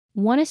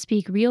Want to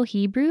speak real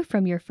Hebrew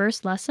from your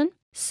first lesson?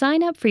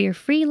 Sign up for your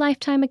free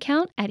lifetime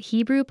account at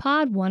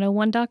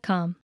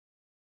HebrewPod101.com.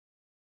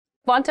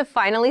 Want to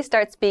finally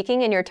start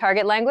speaking in your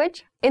target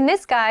language? In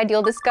this guide,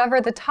 you'll discover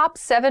the top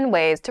 7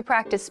 ways to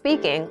practice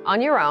speaking on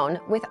your own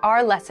with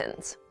our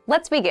lessons.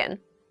 Let's begin.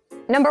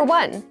 Number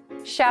 1,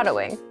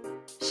 shadowing.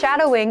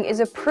 Shadowing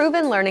is a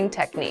proven learning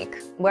technique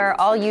where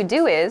all you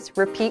do is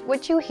repeat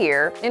what you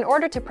hear in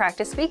order to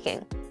practice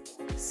speaking.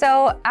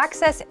 So,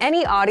 access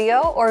any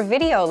audio or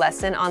video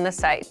lesson on the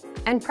site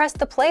and press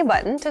the play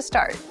button to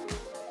start.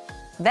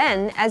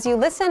 Then, as you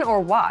listen or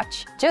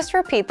watch, just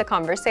repeat the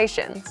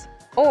conversations.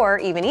 Or,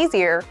 even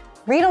easier,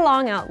 read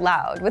along out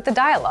loud with the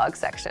dialogue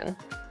section.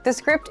 The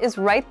script is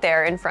right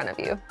there in front of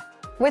you.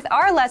 With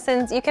our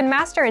lessons, you can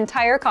master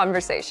entire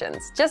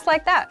conversations, just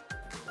like that.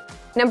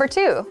 Number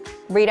 2,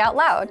 read out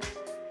loud.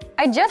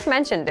 I just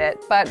mentioned it,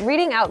 but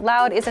reading out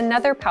loud is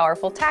another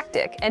powerful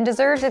tactic and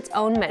deserves its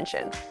own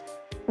mention.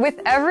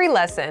 With every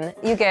lesson,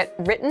 you get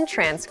written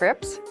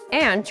transcripts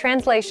and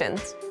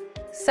translations.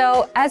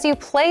 So, as you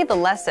play the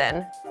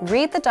lesson,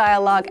 read the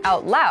dialogue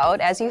out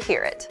loud as you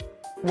hear it.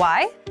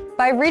 Why?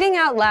 By reading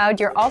out loud,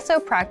 you're also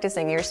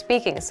practicing your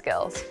speaking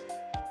skills.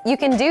 You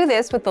can do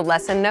this with the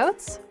lesson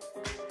notes,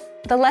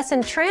 the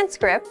lesson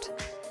transcript,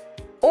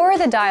 or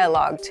the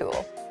dialogue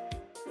tool.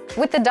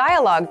 With the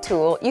dialogue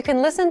tool, you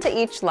can listen to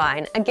each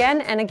line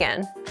again and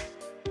again,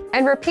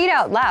 and repeat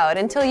out loud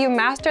until you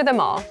master them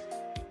all.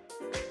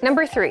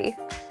 Number 3,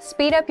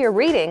 speed up your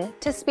reading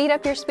to speed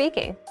up your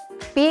speaking.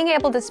 Being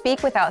able to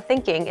speak without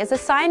thinking is a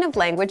sign of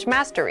language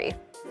mastery.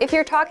 If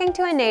you're talking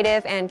to a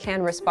native and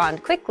can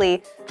respond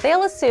quickly,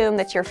 they'll assume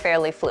that you're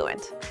fairly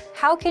fluent.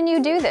 How can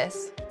you do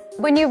this?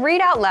 When you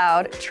read out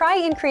loud, try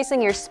increasing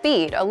your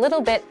speed a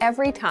little bit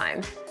every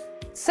time.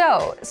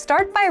 So,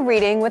 start by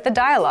reading with the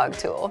dialogue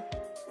tool.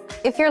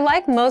 If you're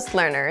like most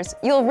learners,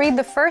 you'll read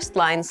the first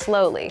line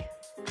slowly.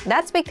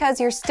 That's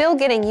because you're still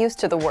getting used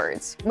to the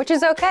words, which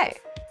is okay.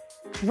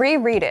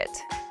 Reread it.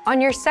 On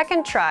your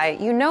second try,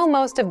 you know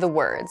most of the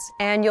words,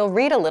 and you'll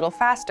read a little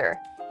faster.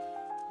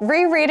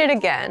 Reread it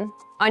again.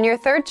 On your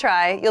third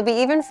try, you'll be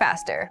even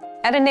faster,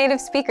 at a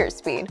native speaker's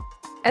speed.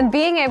 And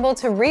being able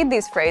to read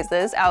these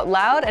phrases out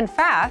loud and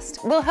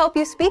fast will help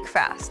you speak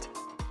fast.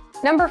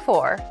 Number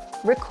 4,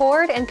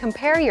 record and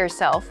compare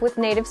yourself with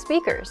native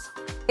speakers.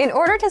 In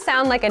order to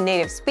sound like a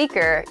native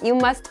speaker, you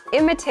must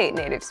imitate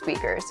native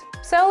speakers.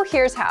 So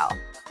here's how.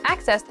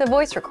 Access the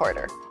voice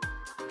recorder,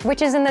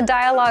 which is in the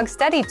Dialogue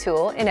Study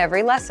tool in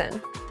every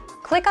lesson.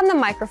 Click on the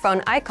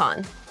microphone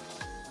icon.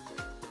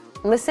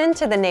 Listen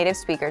to the native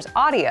speaker's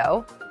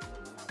audio,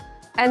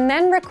 and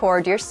then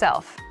record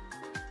yourself.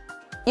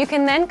 You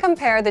can then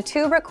compare the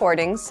 2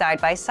 recordings side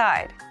by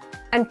side,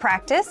 and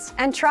practice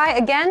and try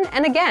again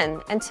and again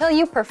until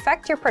you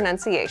perfect your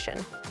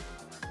pronunciation.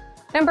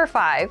 Number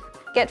 5,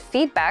 get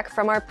feedback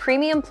from our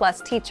Premium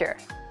Plus teacher.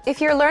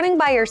 If you're learning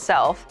by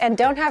yourself and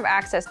don't have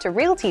access to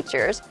real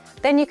teachers,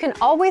 then you can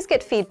always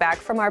get feedback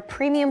from our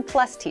Premium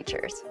Plus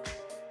teachers.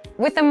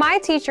 With the My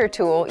Teacher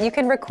tool, you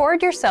can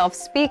record yourself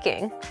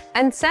speaking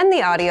and send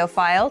the audio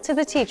file to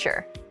the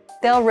teacher.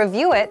 They'll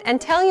review it and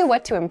tell you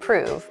what to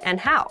improve and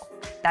how.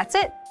 That's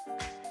it.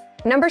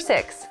 Number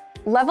 6,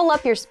 level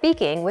up your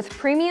speaking with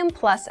Premium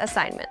Plus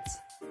assignments.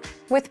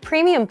 With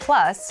Premium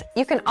Plus,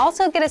 you can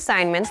also get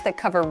assignments that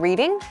cover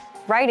reading,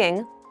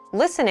 writing,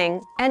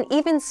 listening, and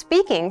even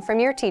speaking from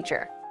your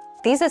teacher.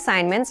 These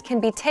assignments can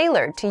be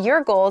tailored to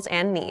your goals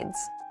and needs.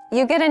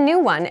 You get a new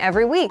one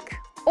every week,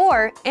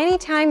 or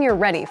anytime you're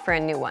ready for a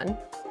new one.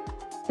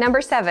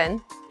 Number 7,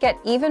 get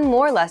even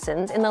more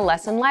lessons in the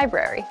lesson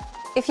library.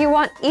 If you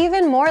want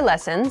even more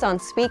lessons on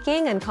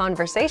speaking and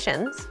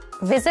conversations,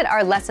 visit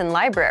our lesson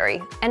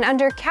library and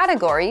under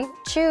Category,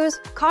 choose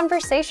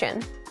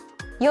Conversation.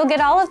 You'll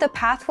get all of the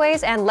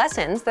pathways and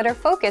lessons that are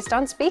focused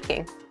on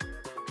speaking.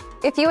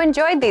 If you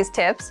enjoyed these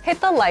tips,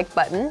 hit the like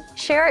button,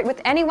 share it with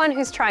anyone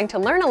who's trying to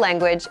learn a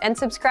language, and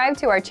subscribe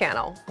to our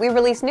channel. We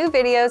release new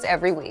videos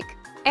every week.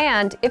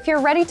 And if you're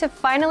ready to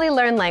finally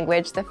learn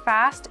language the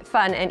fast,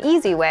 fun, and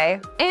easy way,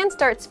 and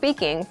start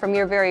speaking from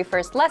your very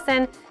first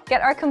lesson,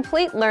 get our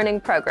complete learning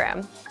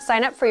program.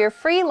 Sign up for your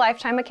free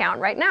lifetime account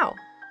right now.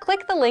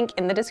 Click the link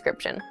in the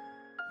description.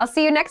 I'll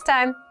see you next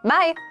time.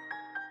 Bye!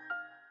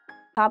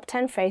 Top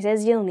 10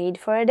 phrases you'll need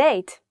for a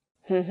date.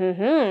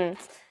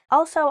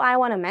 Also, I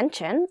want to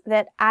mention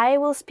that I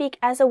will speak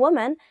as a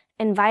woman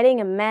inviting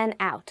a man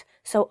out,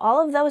 so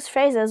all of those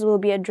phrases will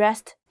be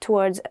addressed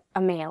towards a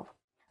male.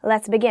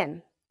 Let's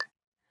begin.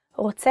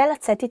 רוצה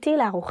לצאת איתי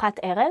לארוחת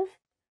ערב?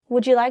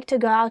 Would you like to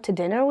go out to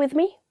dinner with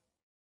me?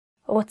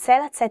 רוצה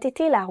לצאת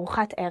איתי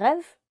לארוחת ערב?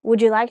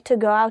 Would you like to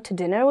go out to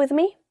dinner with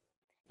me?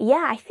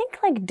 Yeah, I think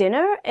like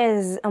dinner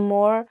is a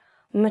more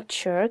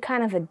mature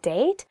kind of a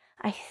date.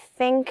 I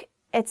think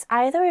it's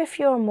either if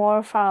you're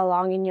more far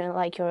along in your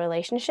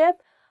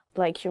relationship,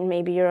 like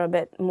maybe you're a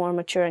bit more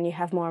mature and you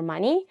have more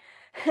money,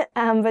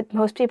 but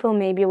most people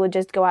maybe will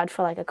just go out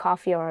for like a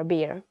coffee or a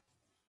beer.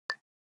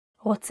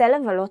 רוצה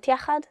לבלות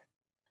יחד?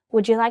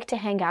 Would you like to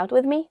hang out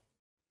with me?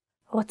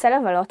 רוצה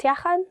לבלות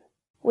יחד?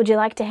 Would you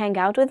like to hang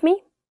out with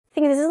me? I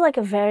think this is like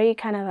a very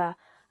kind of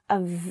a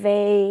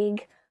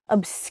vague,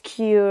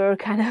 obscure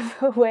kind of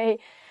a way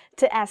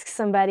to ask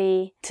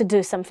somebody to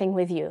do something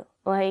with you.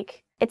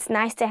 Like, it's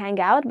nice to hang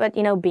out, but,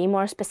 be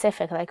more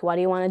specific. Like, what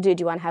do you want to do?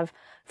 Do you want to have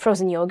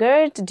frozen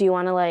yogurt? Do you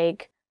want to,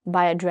 like,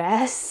 buy a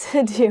dress?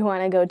 Do you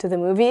want to go to the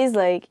movies?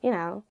 Like,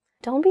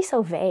 don't be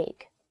so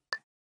vague.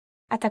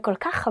 אתה כל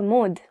כך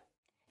חמוד.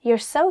 You're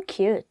so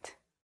cute.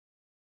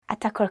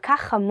 אתה כל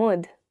כך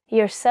חמוד.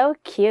 You're so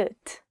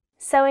cute.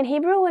 So in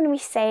Hebrew, when we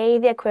say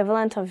the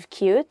equivalent of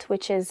cute,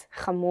 which is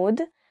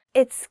chamud,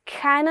 it's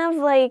kind of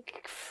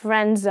like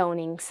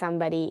friend-zoning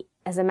somebody,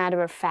 as a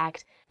matter of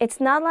fact.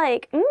 It's not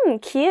like,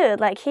 cute,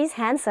 like he's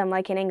handsome,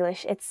 like in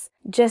English. It's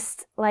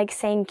just like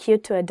saying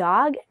cute to a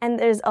dog. And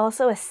there's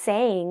also a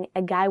saying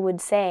a guy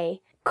would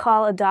say,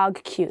 call a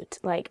dog cute.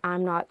 Like,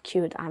 I'm not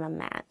cute, I'm a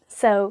man.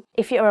 So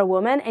if you're a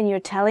woman and you're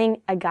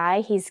telling a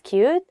guy he's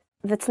cute,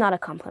 that's not a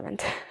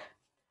compliment.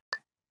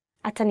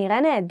 אתה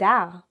נראה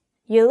נהדר.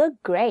 You look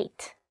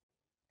great.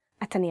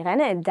 אתה נראה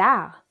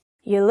נהדר.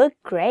 You look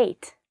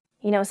great.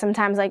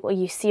 Sometimes like when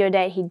you see your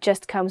date, he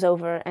just comes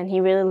over and he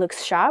really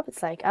looks sharp.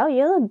 It's like, oh,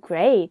 you look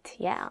great.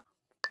 Yeah.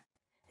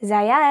 זה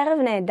היה ערב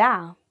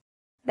נהדר.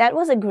 That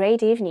was a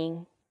great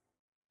evening.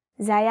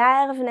 זה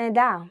היה ערב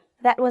נהדר.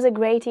 That was a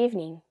great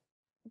evening.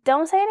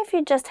 Don't say it if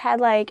you just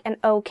had like an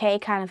okay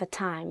kind of a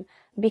time,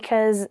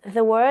 because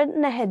the word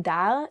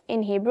nehedar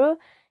in Hebrew,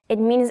 it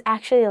means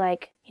actually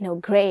like,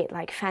 great,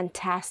 like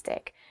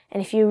fantastic.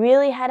 And if you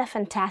really had a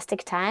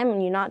fantastic time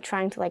and you're not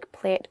trying to like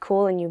play it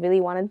cool and you really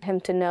wanted him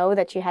to know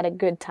that you had a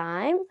good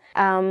time,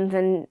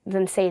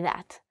 then say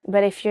that.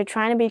 But if you're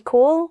trying to be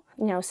cool,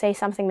 say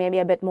something maybe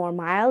a bit more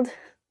mild.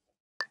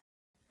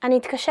 אני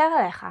אתקשר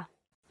אליך.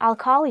 I'll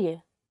call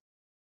you.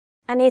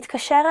 אני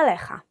אתקשר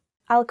אליך.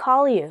 I'll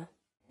call you.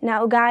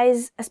 Now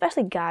guys,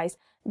 especially guys,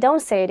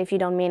 don't say it if you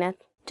don't mean it.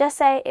 Just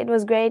say, it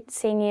was great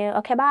seeing you.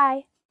 Okay,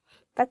 bye.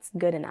 That's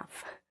good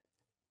enough.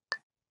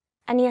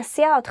 אני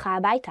אסיע אותך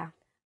הביתה.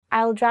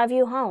 I'll drive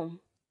you home.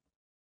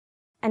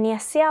 אני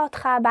אסיע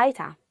אותך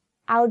הביתה.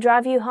 I'll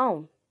drive you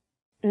home.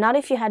 Not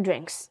if you had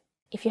drinks.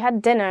 If you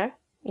had dinner,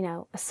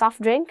 a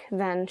soft drink,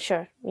 then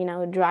sure,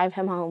 drive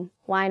him home.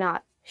 Why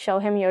not? Show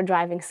him your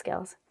driving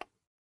skills.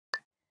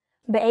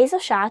 באיזו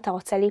שעה אתה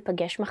רוצה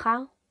להיפגש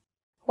מחר?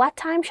 What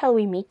time shall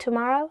we meet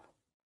tomorrow?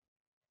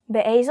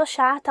 באיזו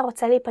שעה אתה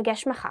רוצה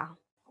להיפגש מחר?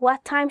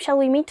 What time shall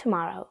we meet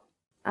tomorrow?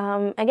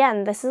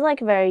 Again, this is like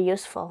very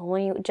useful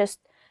when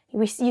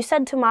you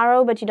said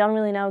tomorrow, but you don't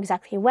really know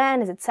exactly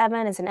when. Is it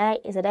 7? Is it 8?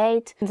 Is it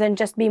 8? Then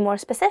just be more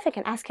specific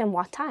and ask him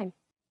what time.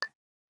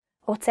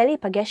 רוצה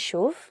להיפגש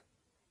שוב?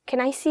 Can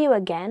I see you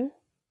again?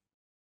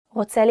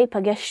 רוצה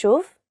להיפגש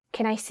שוב?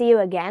 Can I see you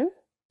again?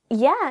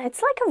 Yeah,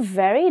 it's like a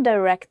very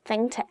direct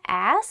thing to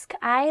ask.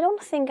 I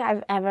don't think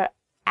I've ever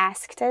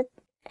asked it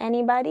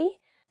anybody.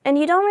 And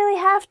you don't really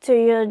have to.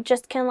 You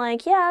just can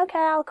like, yeah, okay,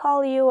 I'll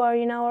call you, or,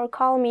 or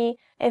call me.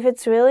 If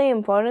it's really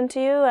important to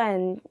you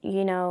and,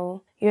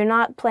 you're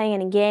not playing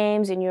any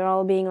games and you're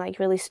all being like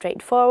really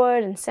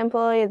straightforward and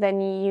simple,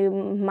 then you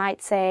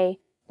might say,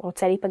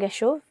 רוצה להיפגש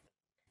שוב?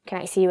 Can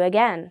I see you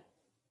again?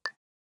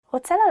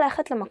 רוצה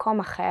ללכת למקום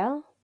אחר?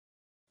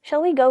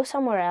 Shall we go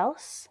somewhere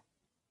else?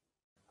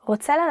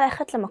 רוצה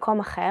ללכת למקום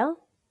אחר?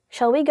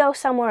 Shall we go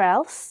somewhere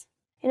else?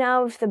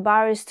 If the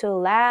bar is too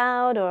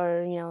loud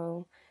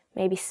or,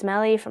 maybe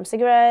smelly from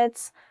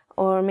cigarettes,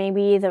 or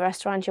maybe the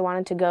restaurant you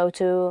wanted to go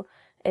to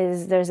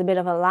there's a bit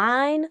of a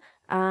line,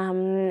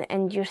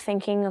 and you're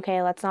thinking,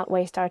 okay, let's not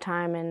waste our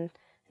time and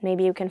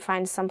maybe you can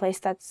find someplace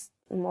that's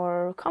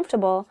more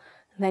comfortable,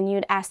 then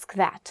you'd ask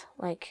that,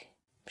 like,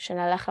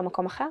 שנלך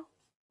למקום אחר?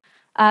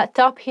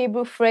 Top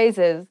Hebrew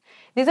phrases.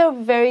 These are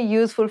very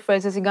useful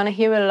phrases you're going to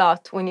hear a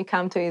lot when you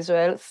come to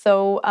Israel,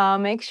 so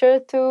make sure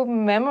to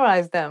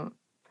memorize them.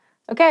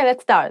 Okay,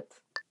 let's start.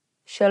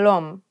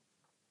 Shalom.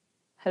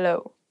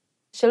 Hello.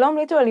 Shalom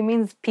literally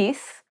means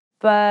peace,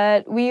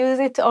 but we use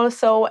it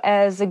also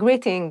as a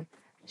greeting.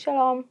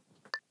 Shalom.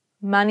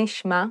 Ma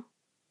nishma?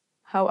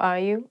 How are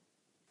you?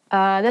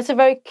 That's a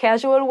very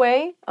casual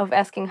way of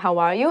asking how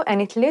are you,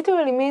 and it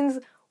literally means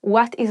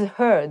what is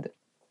heard.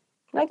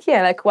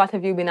 Like what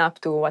have you been up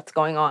to? What's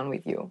going on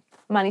with you?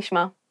 Ma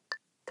nishma?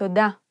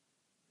 Toda.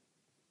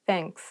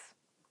 Thanks.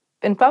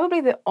 And probably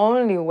the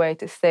only way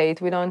to say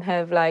it, we don't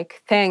have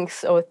like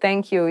thanks or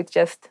thank you, it's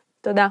just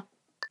toda.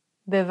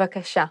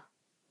 Bevakasha.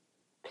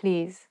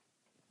 Please.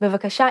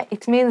 Bevakasha,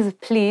 it means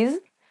please,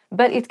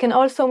 but it can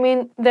also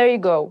mean there you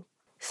go.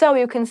 So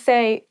you can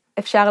say,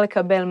 אפשר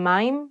לקבל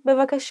מים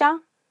בבקשה?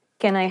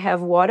 Can I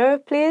have water,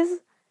 please?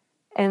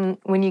 And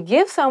when you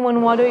give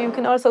someone water, you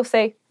can also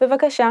say,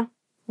 בבקשה.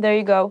 There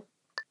you go.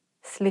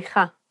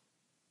 סליחה.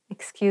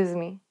 Excuse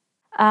me.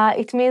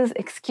 It means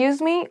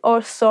excuse me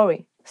or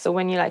sorry. So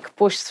when you like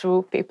push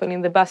through people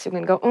in the bus, you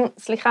can go,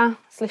 סליחה,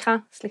 סליחה,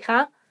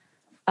 סליחה.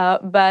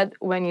 But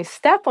when you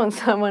step on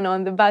someone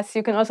on the bus,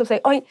 you can also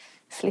say, אוי,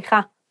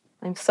 סליחה,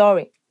 I'm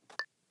sorry.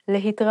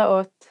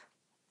 להתראות.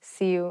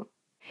 See you.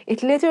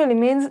 It literally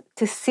means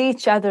to see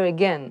each other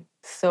again.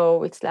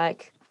 So it's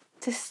like,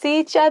 to see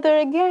each other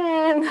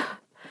again.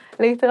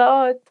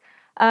 להתראות.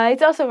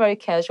 It's also very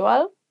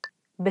casual.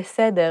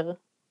 בסדר.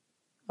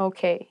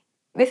 Okay.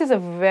 This is a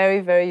very,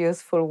 very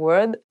useful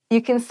word.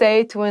 You can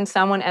say it when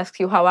someone asks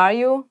you, how are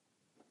you?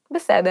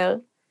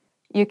 בסדר.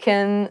 You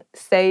can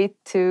say it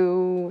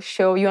to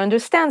show you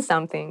understand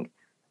something.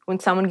 When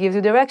someone gives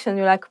you direction,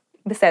 you're like,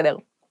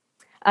 בסדר.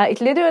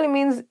 It literally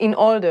means in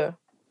order,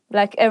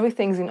 like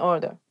everything's in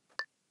order.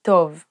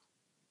 טוב.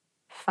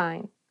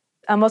 Fine.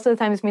 Most of the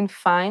time it means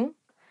fine.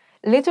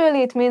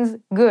 Literally it means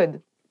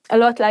good. A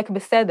lot like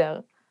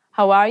בסדר.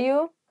 How are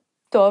you?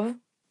 טוב.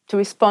 To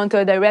respond to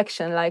a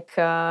direction, like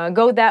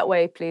go that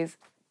way, please.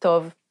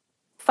 טוב.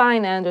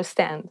 Fine, I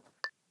understand.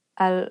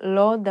 על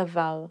לא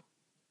דבר.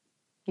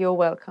 You're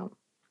welcome.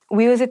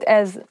 We use it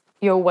as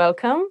you're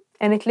welcome,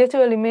 and it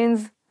literally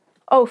means,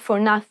 oh, for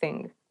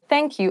nothing.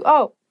 Thank you.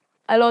 Oh,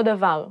 על לא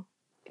דבר.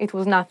 It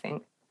was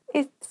nothing.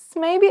 It's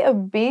maybe a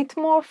bit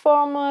more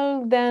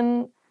formal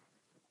than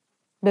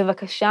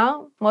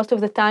בבקשה. Most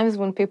of the times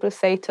when people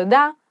say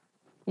תודה,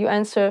 you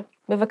answer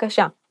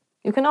בבקשה.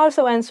 You can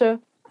also answer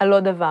על לא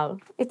דבר.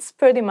 It's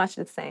pretty much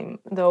the same,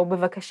 though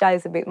בבקשה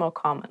is a bit more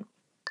common.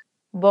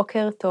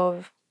 בוקר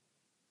טוב.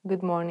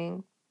 Good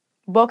morning.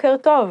 בוקר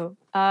טוב,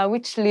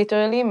 which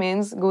literally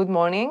means good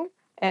morning,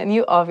 and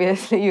you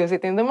obviously use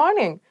it in the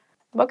morning.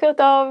 בוקר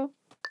טוב.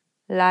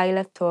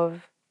 לילה טוב.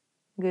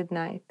 Good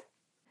night.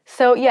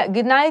 So yeah,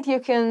 good night you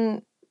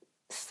can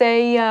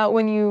say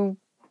when you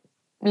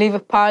leave a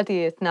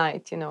party at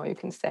night, you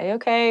can say,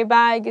 okay,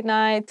 bye, good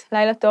night,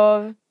 לילה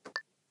טוב.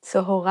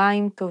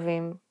 צהריים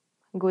טובים.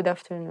 Good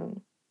afternoon.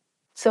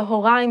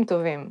 צהריים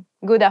טובים.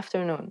 Good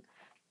afternoon.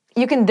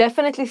 You can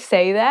definitely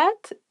say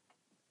that,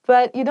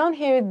 but you don't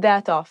hear it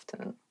that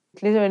often.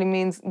 It literally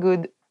means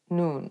good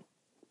noon.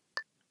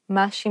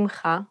 מה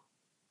שמך?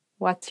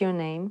 What's your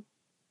name?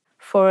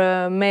 For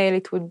a male,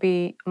 it would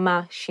be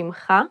מה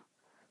שמך.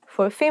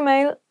 For a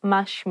female,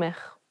 מה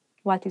שמך?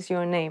 What is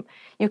your name?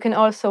 You can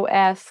also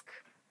ask,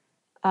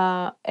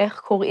 איך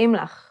קוראים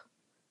לך?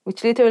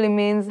 Which literally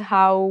means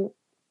how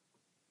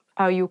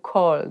are you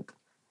called?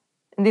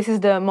 And this is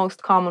the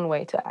most common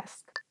way to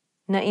ask.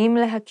 נעים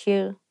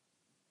להכיר.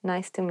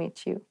 Nice to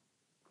meet you.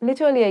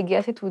 Literally, I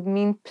guess it would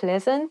mean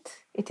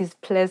pleasant. It is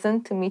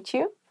pleasant to meet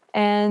you.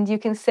 And you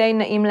can say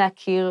נעים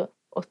להכיר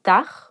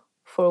אותך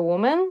for a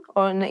woman,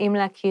 or נעים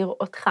להכיר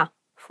אותך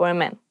for a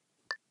man.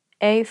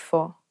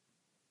 איפה?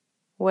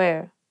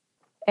 Where?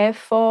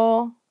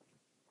 איפה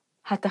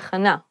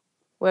התחנה?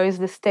 Where is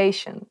the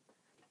station?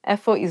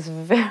 איפה is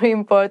very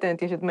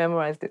important. You should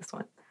memorize this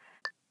one.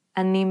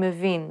 אני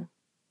מבין.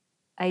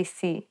 I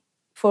see.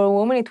 For a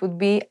woman, it would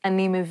be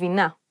אני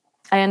מבינה.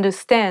 I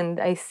understand,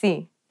 I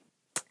see.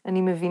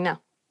 אני מבינה.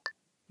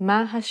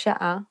 מה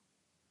השעה?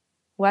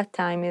 What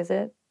time is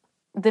it?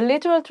 The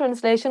literal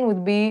translation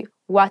would be,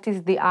 what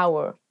is the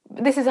hour?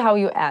 This is how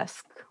you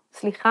ask.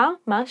 סליחה,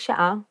 מה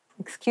השעה?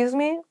 Excuse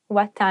me,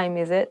 what time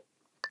is it?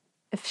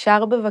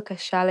 אפשר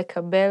בבקשה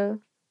לקבל?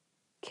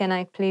 Can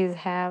I please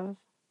have?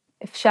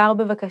 אפשר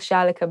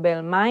בבקשה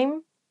לקבל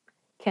מים?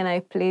 Can I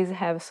please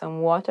have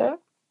some water?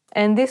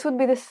 And this would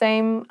be the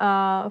same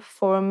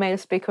for a male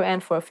speaker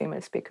and for a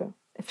female speaker.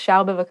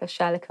 אפשר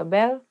בבקשה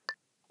לקבל?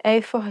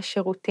 איפה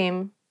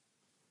השירותים?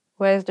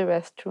 Where's the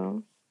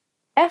restroom?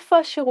 איפה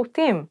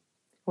השירותים?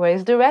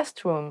 Where's the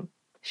restroom?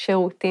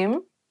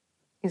 שירותים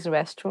is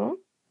restroom.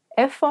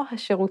 איפה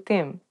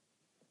השירותים?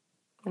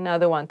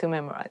 Another one to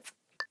memorize.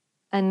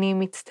 אני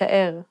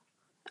מצטער.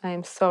 I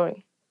am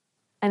sorry.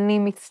 אני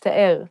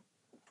מצטער.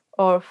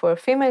 Or for a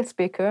female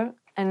speaker,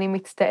 אני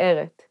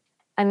מצטערת.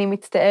 אני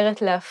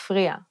מצטערת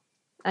להפריע.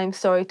 I'm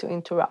sorry to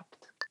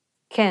interrupt.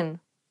 כן.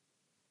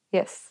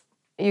 Yes.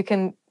 You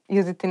can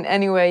use it in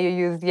any way you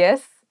use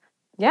yes.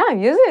 Yeah,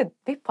 use it.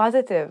 Be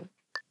positive.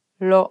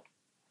 לא.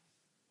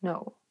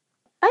 No.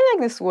 I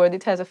like this word.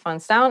 It has a fun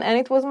sound, and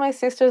it was my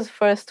sister's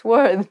first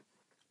word.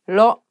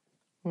 לא.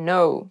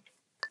 No.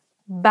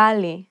 בא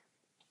לי.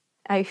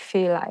 I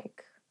feel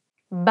like.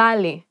 בא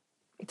לי.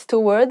 It's two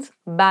words.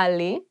 בא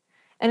לי.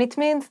 And it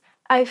means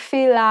I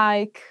feel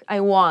like,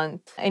 I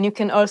want. And you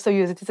can also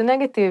use it as a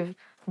negative.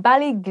 בא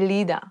לי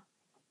גלידה.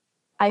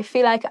 I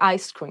feel like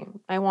ice cream.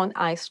 I want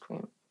ice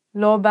cream.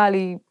 לא בא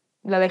לי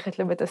ללכת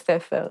לבית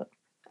הספר.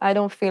 I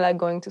don't feel like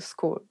going to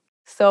school.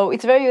 So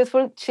it's very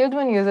useful.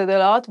 Children use it a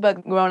lot,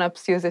 but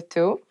grown-ups use it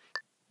too.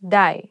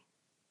 די.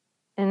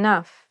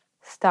 Enough.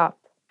 Stop.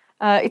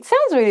 It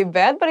sounds really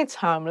bad, but it's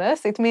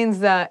harmless. It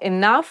means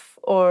enough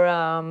or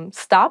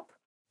stop.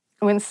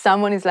 When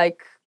someone is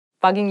like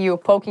bugging you,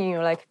 poking you,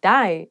 like,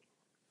 די.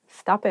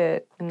 Stop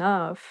it.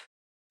 Enough.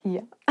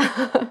 Yeah.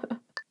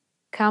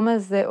 כמה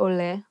זה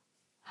עולה?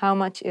 How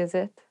much is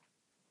it?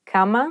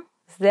 כמה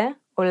זה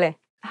עולה?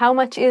 How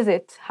much is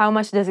it? How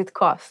much does it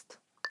cost?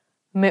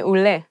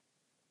 מעולה.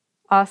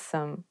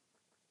 Awesome.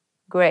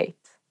 Great.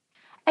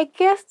 I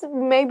guess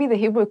maybe the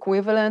Hebrew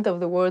equivalent of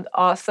the word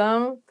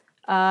awesome,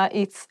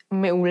 it's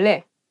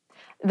מעולה.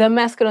 The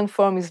masculine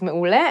form is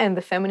מעולה and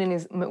the feminine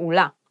is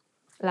מעולה.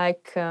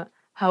 Like,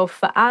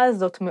 ההופעה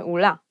הזאת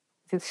מעולה.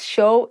 This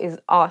show is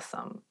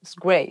awesome. It's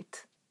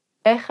great.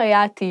 איך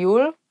היה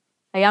הטיול?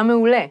 היה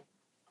מעולה.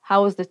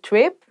 How was the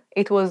trip?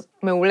 It was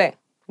מעולה.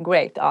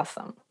 Great,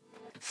 awesome.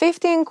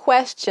 15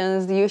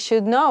 questions you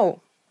should know.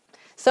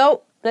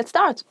 So, let's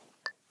start.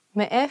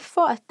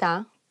 מאיפה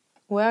אתה?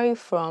 Where are you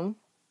from?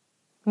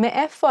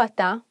 מאיפה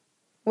אתה?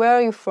 Where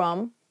are you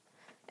from?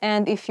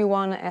 And if you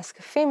want to ask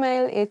a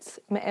female, it's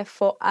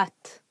מאיפה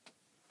את?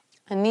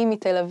 אני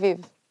מתל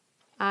אביב.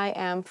 I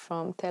am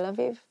from תל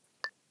אביב.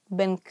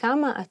 בן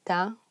כמה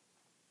אתה?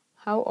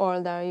 How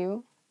old are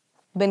you?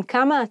 בן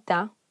כמה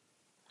אתה?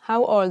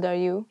 How old are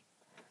you?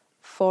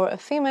 For a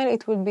female,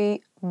 it would be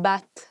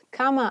בת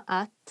כמה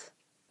את?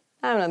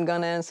 I'm not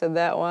gonna answer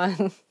that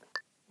one.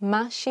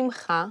 מה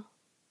שמך?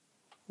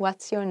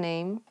 What's your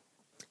name?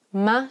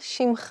 מה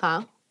שמך?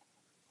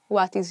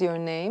 What is your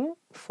name?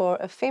 For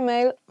a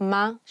female,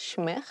 מה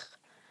שמך?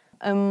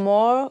 A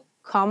more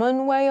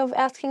common way of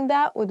asking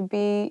that would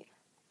be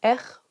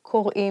איך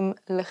קוראים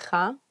לך?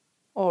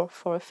 Or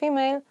for a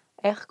female,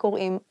 איך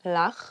קוראים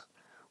לך?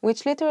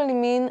 Which literally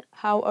mean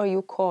how are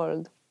you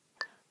called?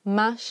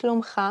 מה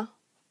שלומך?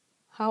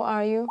 How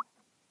are you?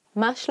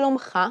 מה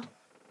שלומך?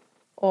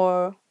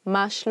 Or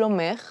מה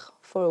שלומך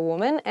for a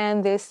woman,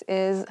 and this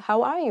is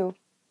how are you?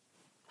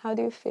 How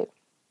do you feel?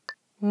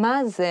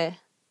 מה זה?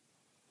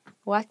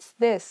 What's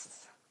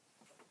this?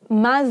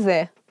 מה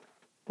זה?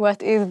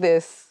 What is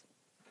this?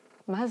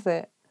 מה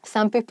זה?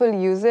 Some people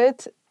use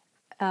it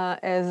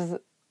as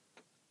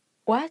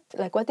what?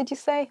 Like, what did you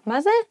say?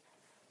 מה זה?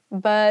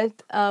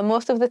 But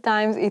most of the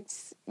times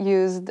it's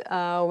used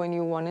when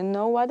you want to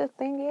know what a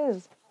thing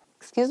is.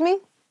 Excuse me?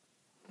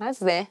 מה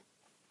זה?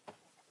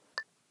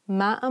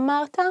 מה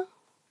אמרת?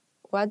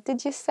 What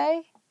did you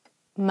say?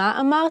 מה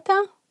אמרת?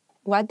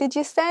 What did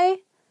you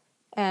say?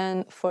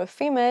 And for a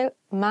female,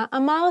 מה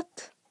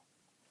אמרת?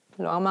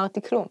 לא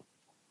אמרתי כלום.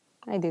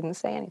 I didn't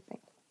say anything.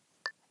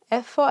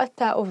 איפה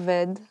אתה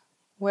עובד?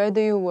 Where do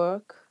you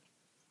work?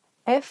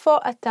 איפה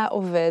אתה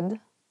עובד?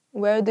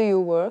 Where do you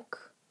work?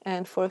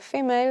 And for a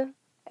female,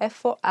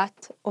 איפה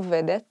את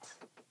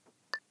עובדת?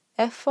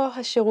 איפה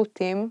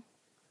השירותים?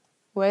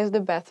 Where is the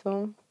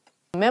bathroom?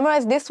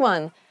 Memorize this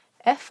one.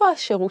 איפה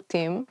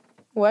השירותים?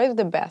 Where is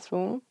the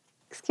bathroom?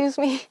 Excuse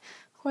me.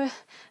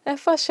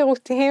 איפה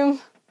השירותים?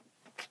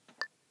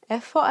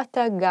 איפה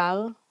אתה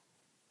גר?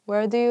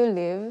 Where do you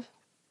live?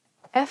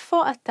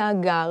 איפה אתה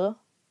גר?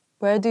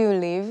 Where do you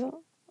live?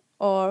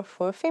 Or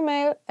for a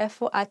female,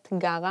 איפה את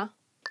גרה?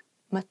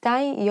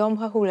 מתי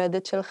יום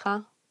ההולדת שלך?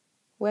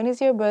 When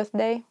is your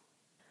birthday?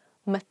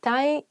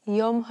 מתי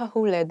יום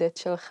ההולדת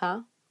שלך?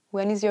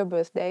 When is your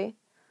birthday?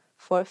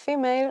 For a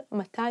female,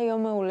 מתי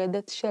יום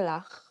ההולדת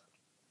שלך?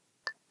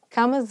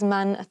 כמה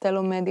זמן אתה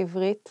לומד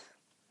עברית?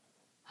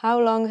 How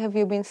long have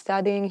you been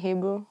studying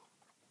Hebrew?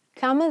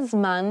 כמה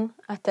זמן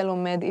אתה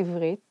לומד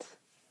עברית?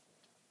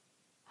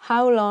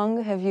 How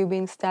long have you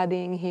been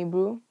studying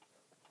Hebrew?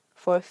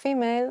 For a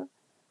female,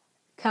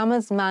 כמה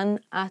זמן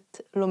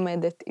את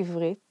לומדת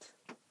עברית?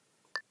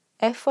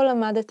 איפה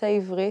למדת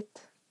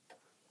עברית?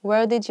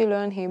 Where did you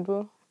learn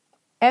Hebrew?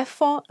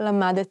 איפה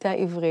למדת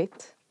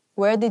עברית?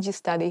 Where did you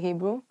study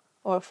Hebrew?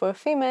 Or for a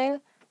female,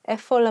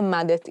 איפה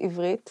למדת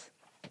עברית?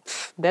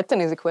 That's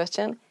an easy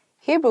question.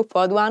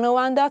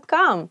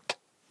 HebrewPod101.com.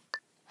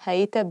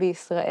 היית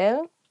בישראל?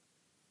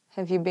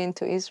 Have you been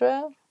to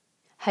Israel?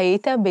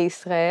 היית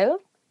בישראל?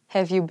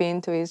 Have you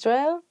been to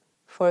Israel?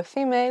 For a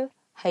female,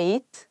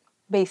 היית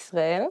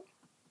בישראל?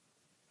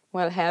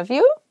 Well, have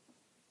you?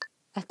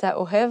 אתה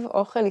אוהב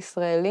אוכל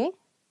ישראלי?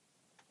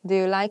 Do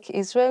you like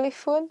Israeli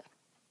food?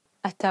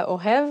 אתה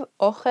אוהב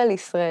אוכל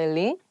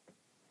ישראלי?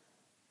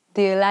 Do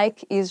you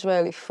like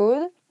Israeli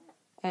food?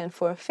 And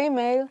for a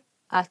female,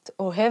 את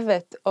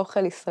אוהבת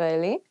אוכל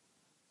ישראלי?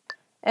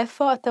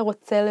 איפה אתה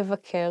רוצה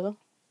לבקר?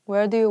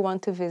 Where do you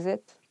want to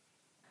visit?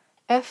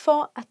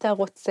 איפה אתה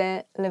רוצה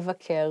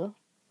לבקר?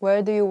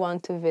 Where do you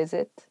want to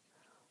visit?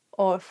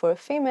 Or for a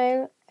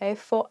female,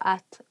 איפה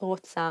את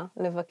רוצה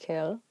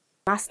לבקר?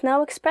 Must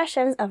know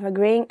expressions of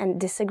agreeing and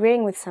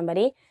disagreeing with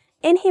somebody,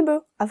 in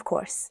Hebrew, of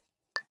course.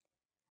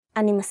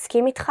 אני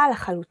מסכים איתך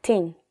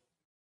לחלוטין.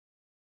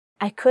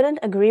 I couldn't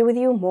agree with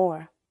you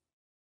more.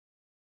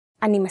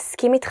 אני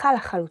מסכים איתך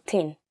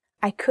לחלוטין.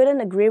 I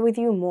couldn't agree with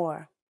you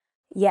more.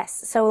 Yes,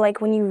 so like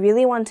when you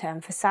really want to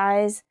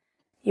emphasize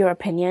your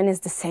opinion is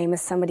the same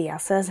as somebody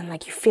else's and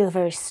like you feel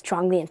very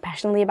strongly and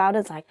passionately about it,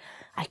 it's like,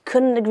 I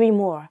couldn't agree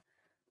more.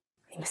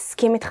 אני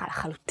מסכים איתך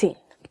לחלוטין.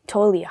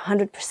 Totally,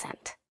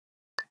 100%.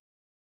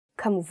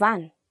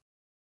 כמובן.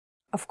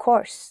 Of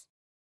course.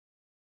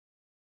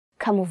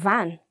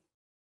 כמובן.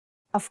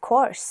 Of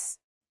course.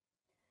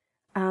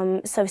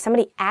 So if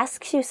somebody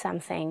asks you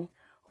something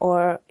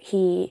or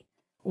he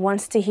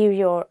wants to hear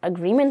your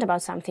agreement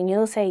about something,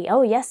 you'll say,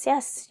 oh, yes,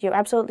 yes, you're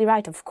absolutely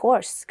right, of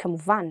course,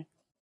 כמובן.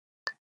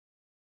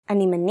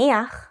 אני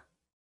מניח,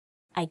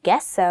 I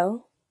guess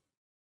so.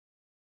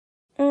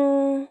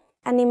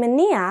 אני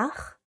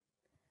מניח,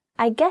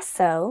 I guess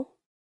so.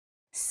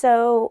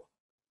 So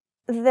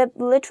the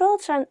literal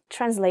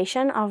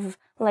translation of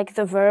like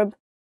the verb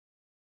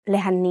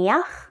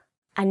להניח,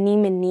 אני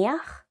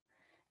מניח,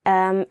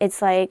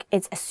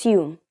 it's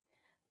assume.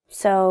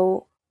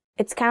 So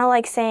it's kind of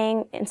like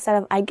saying, instead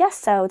of I guess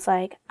so, it's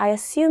like I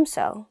assume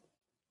so.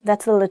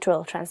 That's the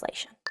literal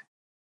translation.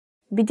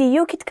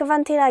 בדיוק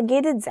התכוונתי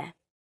להגיד את זה.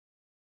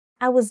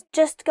 I was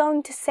just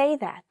going to say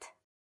that.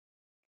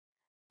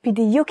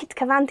 בדיוק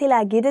התכוונתי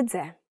להגיד את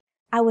זה.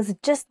 I was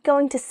just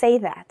going to say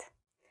that.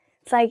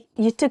 It's like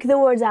you took the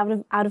words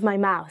out of my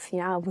mouth,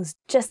 I was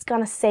just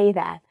gonna say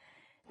that.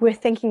 We're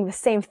thinking the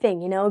same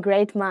thing,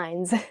 great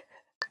minds.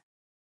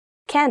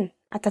 כן,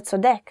 אתה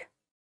צודק.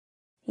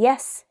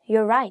 Yes,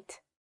 you're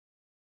right.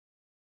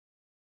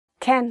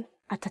 כן,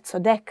 אתה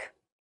צודק.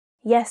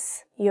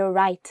 Yes, you're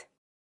right.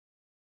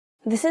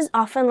 This is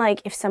often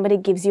like if somebody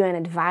gives you an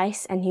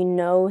advice and you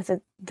know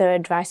that their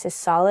advice is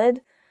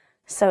solid.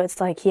 So it's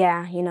like,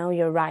 yeah,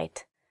 you're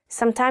right.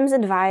 Sometimes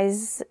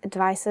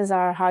advices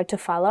are hard to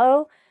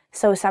follow.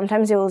 So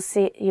sometimes you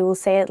will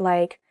say it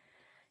like,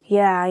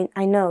 yeah,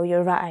 I know,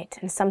 you're right.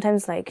 And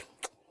sometimes like,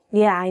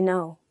 yeah, I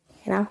know,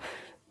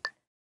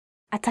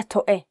 אתה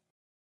טועה.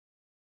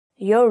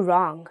 You're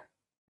wrong.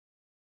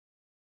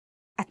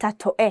 אתה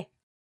טועה.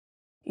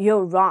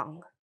 You're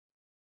wrong.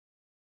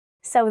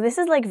 So this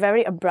is like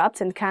very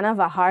abrupt and kind of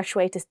a harsh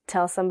way to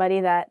tell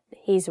somebody that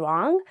he's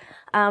wrong.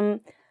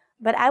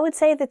 But I would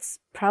say that's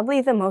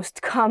probably the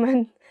most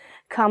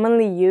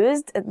commonly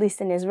used, at least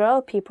in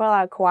Israel. People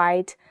are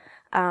quite,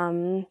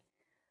 they're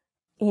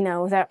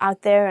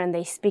out there and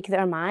they speak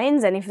their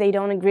minds. And if they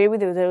don't agree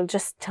with you, they'll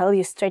just tell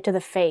you straight to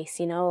the face,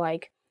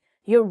 like,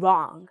 you're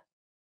wrong.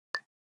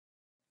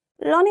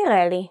 לא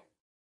נראה לי.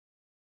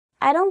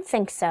 I don't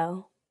think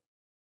so.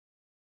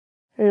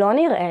 לא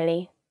נראה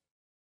לי.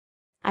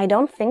 I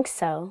don't think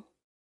so.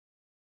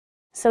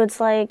 So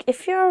it's like,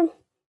 if you're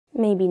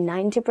maybe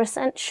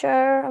 90%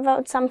 sure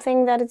about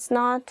something that it's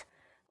not,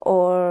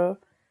 or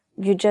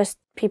you just,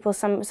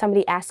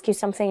 somebody asks you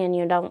something and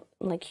you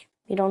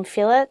don't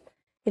feel it,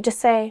 you just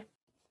say,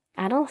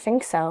 I don't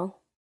think so.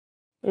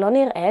 לא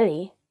נראה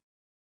לי.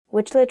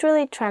 Which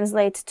literally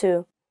translates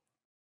to,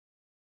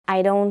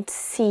 I don't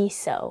see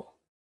so.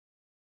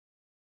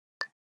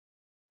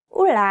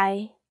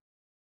 אולי.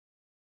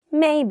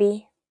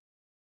 Maybe.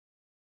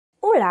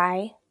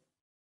 אולי.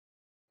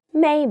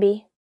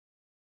 Maybe.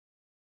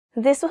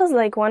 This was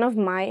like one of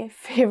my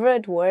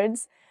favorite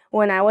words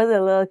when I was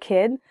a little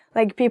kid.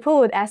 Like people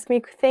would ask me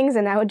things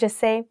and I would just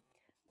say,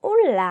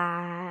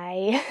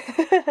 אולי.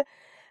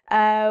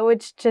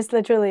 Which just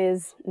literally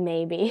is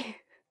maybe.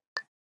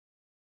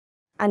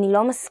 אני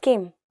לא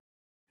מסכים.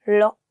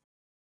 לא.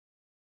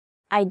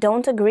 I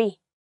don't agree.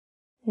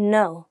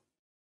 No.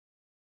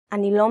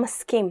 אני לא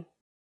מסכים.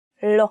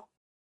 לא.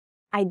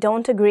 I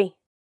don't agree.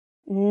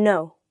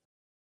 No.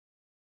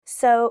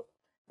 So,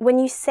 when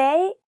you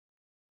say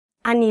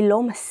אני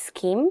לא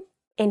מסכים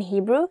in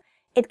Hebrew,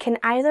 it can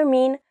either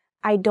mean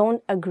I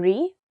don't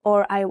agree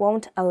or I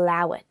won't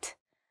allow it.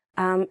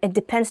 It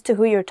depends to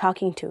who you're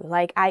talking to.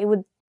 Like, I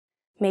would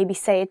maybe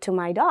say it to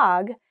my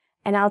dog,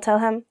 and I'll tell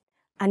him,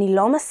 אני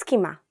לא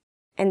מסכימה.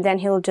 And then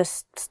he'll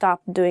just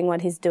stop doing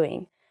what he's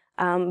doing.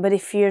 But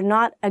if you're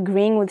not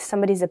agreeing with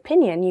somebody's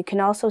opinion, you can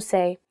also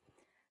say,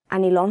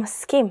 אני לא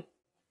מסכים.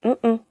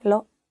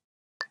 לא.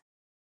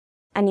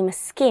 אני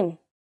מסכים.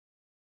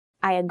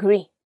 I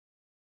agree.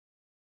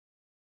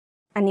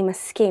 אני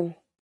מסכים.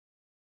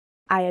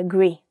 I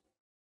agree.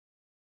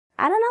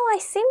 I don't know, I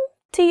seem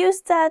to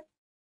use that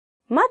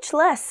much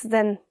less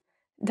than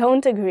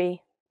don't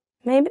agree.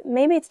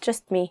 Maybe it's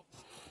just me.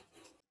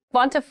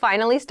 Want to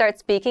finally start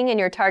speaking in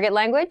your target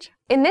language?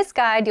 In this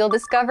guide, you'll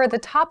discover the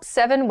top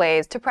 7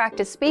 ways to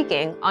practice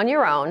speaking on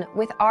your own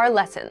with our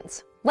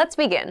lessons. Let's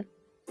begin.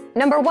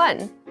 Number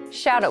 1,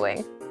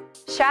 shadowing.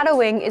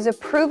 Shadowing is a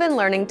proven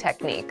learning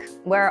technique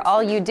where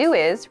all you do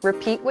is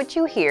repeat what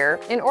you hear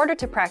in order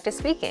to practice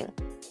speaking.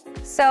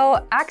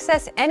 So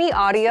access any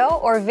audio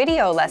or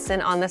video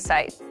lesson on the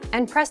site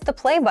and press the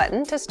play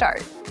button to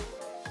start.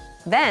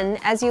 Then,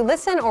 as you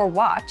listen or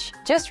watch,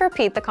 just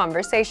repeat the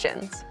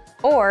conversations.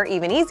 Or,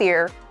 even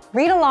easier,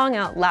 read along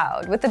out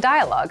loud with the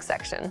dialogue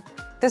section.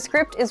 The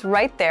script is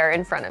right there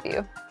in front of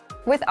you.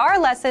 With our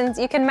lessons,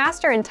 you can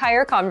master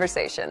entire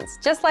conversations,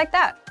 just like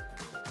that.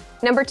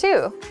 Number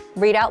 2,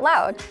 read out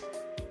loud.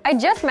 I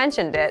just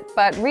mentioned it,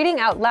 but reading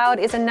out loud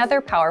is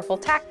another powerful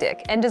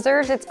tactic and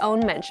deserves its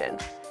own mention.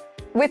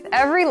 With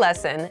every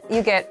lesson,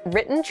 you get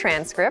written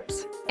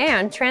transcripts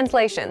and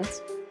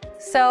translations.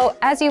 So,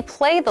 as you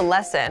play the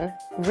lesson,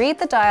 read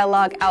the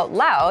dialogue out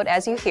loud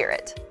as you hear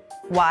it.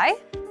 Why?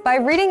 By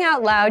reading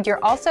out loud,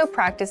 you're also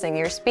practicing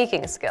your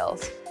speaking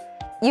skills.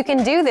 You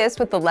can do this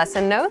with the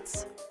lesson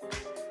notes,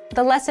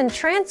 the lesson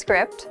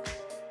transcript,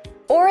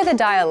 or the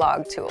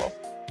dialogue tool.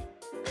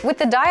 With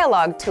the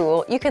dialogue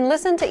tool, you can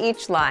listen to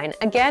each line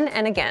again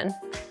and again,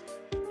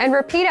 and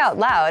repeat out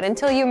loud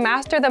until you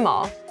master them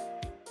all.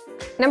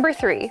 Number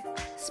 3,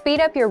 speed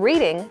up your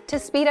reading to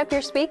speed up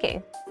your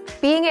speaking.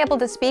 Being able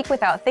to speak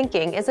without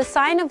thinking is a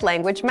sign of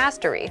language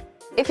mastery.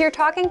 If you're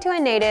talking to a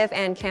native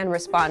and can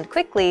respond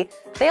quickly,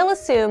 they'll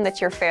assume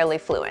that you're fairly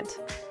fluent.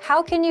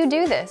 How can you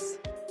do this?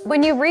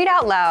 When you read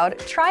out loud,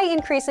 try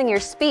increasing your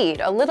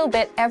speed a little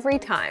bit every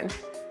time.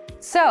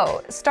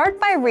 So, start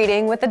by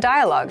reading with the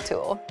dialogue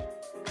tool.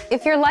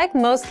 If you're like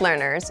most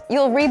learners,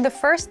 you'll read the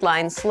first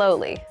line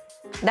slowly.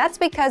 That's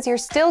because you're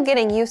still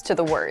getting used to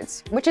the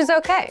words, which is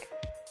okay.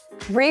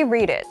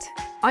 Reread it.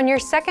 On your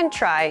second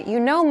try, you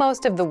know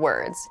most of the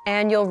words,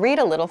 and you'll read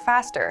a little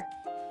faster.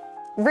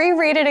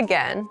 Reread it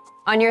again.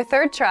 On your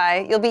third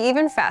try, you'll be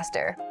even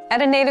faster,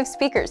 at a native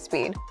speaker's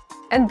speed.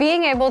 And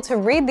being able to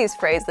read these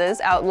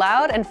phrases out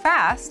loud and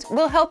fast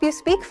will help you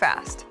speak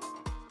fast.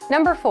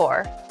 Number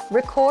 4,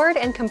 record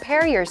and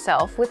compare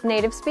yourself with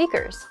native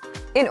speakers.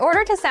 In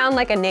order to sound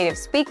like a native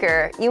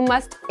speaker, you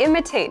must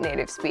imitate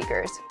native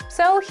speakers.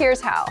 So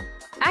here's how.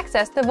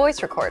 Access the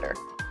voice recorder,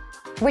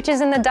 which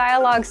is in the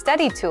Dialogue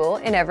Study tool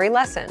in every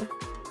lesson.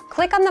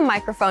 Click on the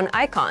microphone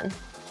icon.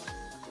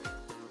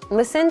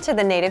 Listen to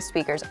the native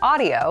speaker's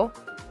audio,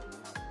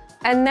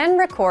 and then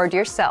record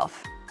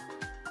yourself.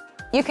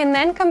 You can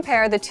then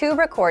compare the two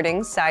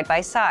recordings side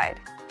by side,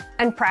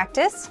 and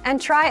practice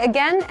and try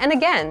again and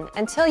again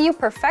until you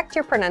perfect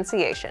your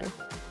pronunciation.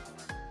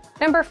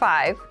 Number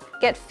 5,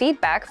 get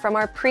feedback from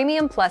our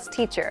Premium Plus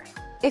teacher.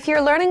 If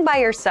you're learning by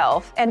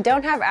yourself and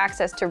don't have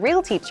access to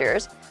real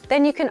teachers,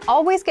 then you can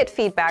always get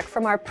feedback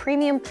from our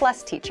Premium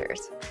Plus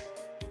teachers.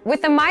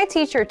 With the My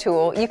Teacher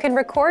tool, you can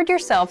record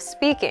yourself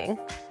speaking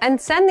and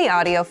send the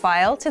audio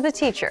file to the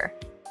teacher.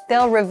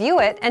 They'll review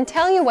it and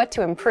tell you what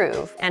to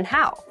improve and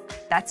how.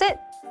 That's it.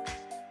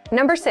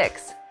 Number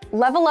 6,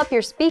 level up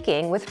your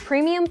speaking with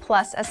Premium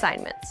Plus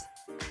assignments.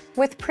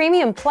 With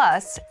Premium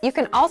Plus, you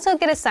can also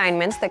get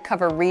assignments that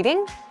cover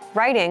reading,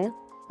 writing,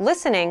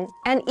 listening,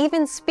 and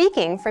even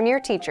speaking from your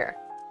teacher.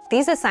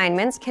 These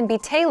assignments can be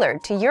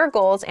tailored to your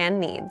goals and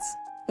needs.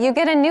 You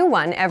get a new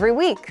one every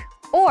week,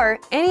 or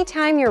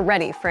anytime you're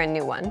ready for a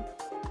new one.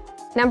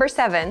 Number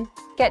 7,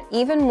 get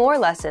even more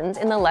lessons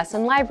in the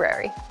lesson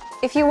library.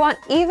 If you want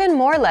even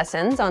more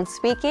lessons on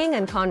speaking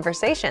and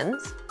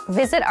conversations,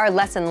 visit our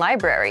lesson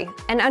library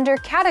and under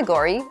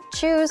Category,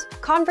 choose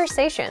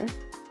Conversation.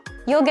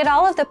 You'll get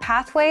all of the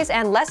pathways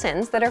and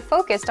lessons that are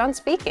focused on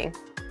speaking.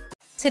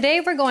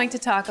 Today we're going to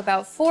talk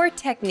about 4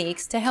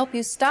 techniques to help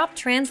you stop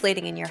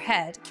translating in your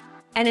head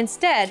and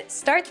instead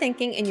start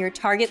thinking in your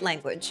target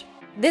language.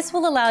 This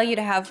will allow you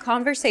to have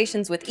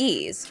conversations with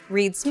ease,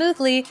 read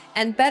smoothly,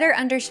 and better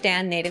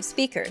understand native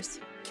speakers.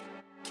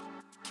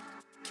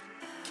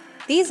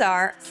 These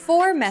are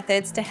 4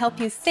 methods to help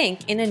you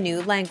think in a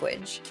new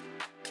language.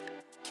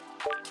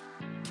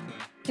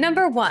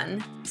 Number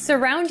 1,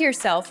 surround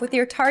yourself with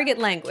your target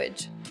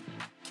language.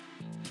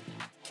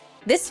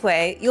 This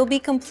way, you'll be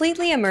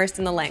completely immersed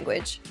in the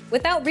language.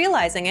 Without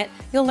realizing it,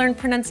 you'll learn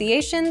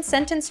pronunciation,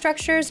 sentence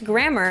structures,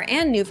 grammar,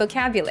 and new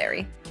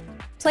vocabulary.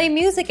 Play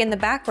music in the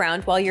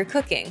background while you're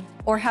cooking,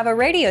 or have a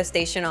radio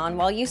station on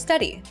while you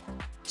study.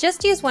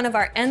 Just use one of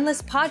our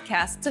endless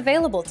podcasts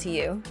available to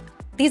you.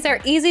 These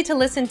are easy to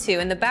listen to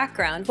in the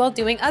background while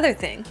doing other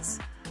things.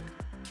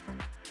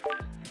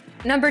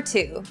 Number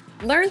 2,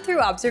 learn through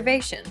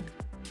observation.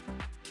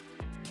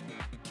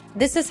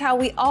 This is how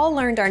we all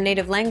learned our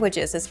native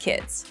languages as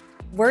kids.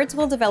 Words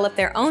will develop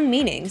their own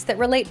meanings that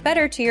relate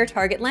better to your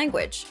target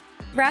language,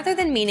 rather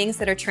than meanings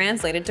that are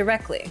translated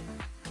directly.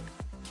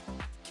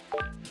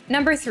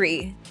 Number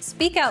 3,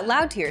 speak out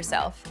loud to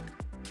yourself.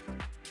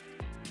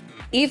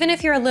 Even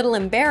if you're a little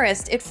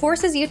embarrassed, it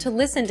forces you to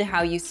listen to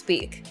how you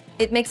speak.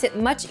 It makes it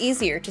much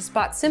easier to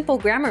spot simple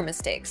grammar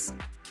mistakes.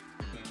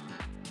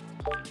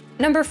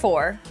 Number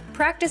 4,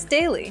 practice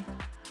daily.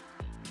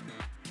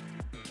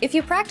 If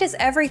you practice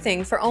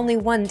everything for only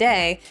one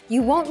day,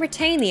 you won't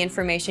retain the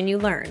information you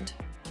learned.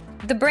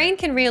 The brain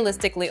can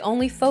realistically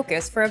only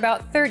focus for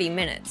about 30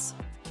 minutes.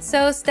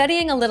 So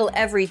studying a little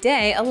every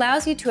day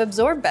allows you to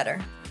absorb better.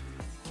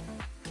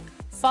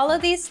 Follow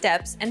these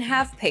steps and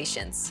have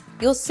patience.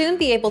 You'll soon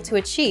be able to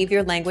achieve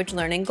your language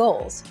learning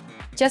goals.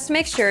 Just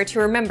make sure to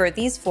remember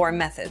these 4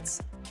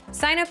 methods.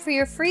 Sign up for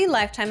your free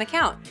lifetime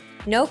account.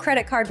 No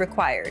credit card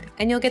required,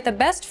 and you'll get the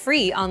best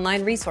free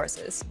online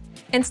resources.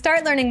 And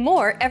start learning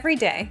more every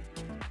day.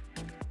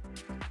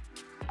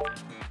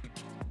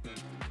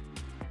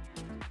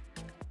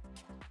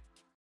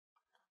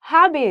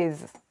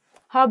 Hobbies,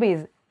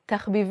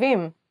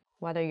 תחביבים.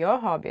 What are your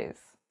hobbies?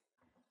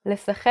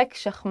 לשחק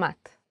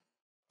שחמט,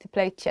 to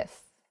play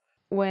chess.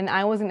 When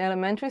I was in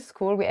elementary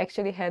school, we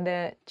actually had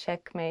a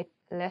checkmate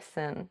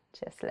lesson,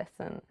 chess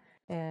lesson.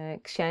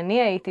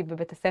 כשאני הייתי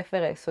בבית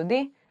הספר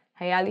היסודי,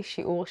 היה לי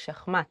שיעור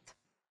שחמט.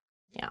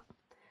 Yeah,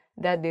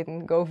 that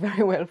didn't go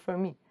very well for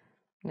me.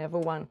 Never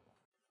won.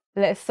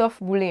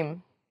 לאסוף בולים,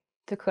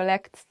 to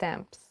collect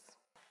stamps.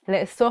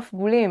 לאסוף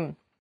בולים.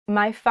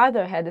 My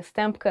father had a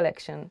stamp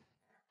collection.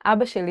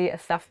 אבא שלי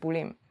אסף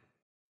בולים.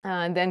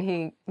 And then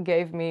he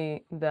gave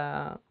me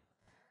the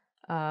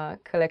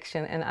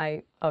collection and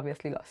I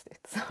obviously lost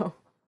it. So,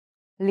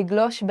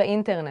 לגלוש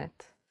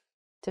באינטרנט,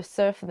 to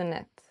surf the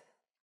net.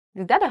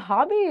 Is that a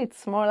hobby?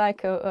 It's more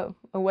like a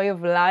way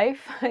of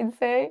life, I'd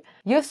say.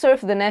 You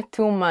surf the net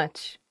too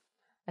much.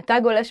 אתה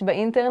גולש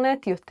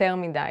באינטרנט יותר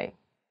מדי.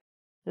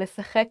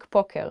 לשחק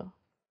פוקר,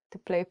 to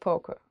play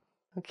poker.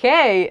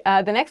 Okay,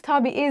 the next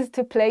hobby is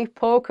to play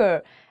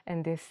poker.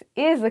 And this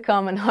is a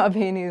common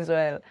hobby in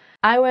Israel.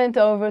 I went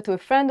over to a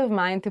friend of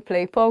mine to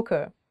play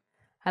poker.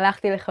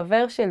 הלכתי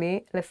לחבר שלי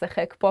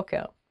לשחק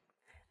פוקר.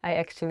 I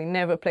actually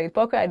never played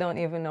poker. I don't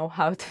even know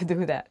how to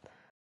do that.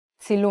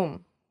 צילום,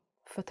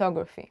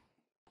 photography.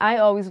 I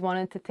always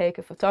wanted to take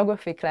a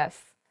photography class.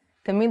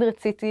 תמיד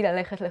רציתי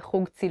ללכת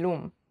לחוג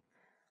צילום.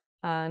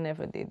 I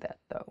never did that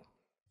though.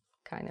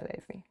 Kind of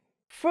lazy.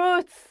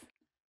 Fruits,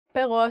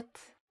 פירות.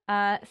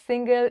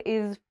 Single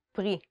is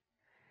פרי.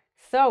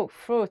 So,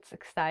 fruits,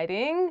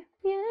 exciting.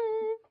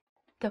 Yeah.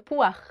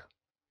 תפוח,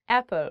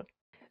 apple.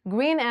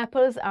 Green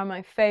apples are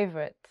my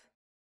favorite.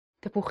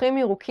 תפוחים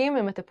ירוקים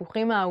הם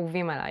התפוחים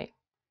האהובים עליי.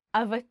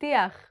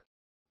 אבטיח,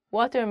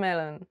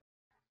 watermelon.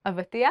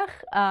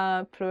 אבטיח,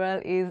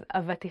 plural is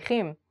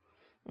אבטיחים.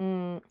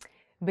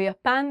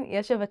 ביפן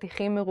יש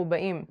אבטיחים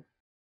מרובעים.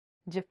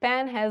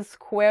 Japan has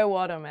square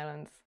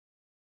watermelons.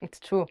 It's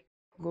true.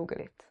 Google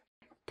it.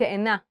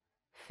 תאנה,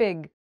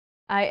 fig.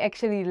 I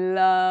actually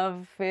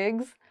love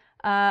figs.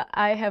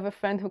 I have a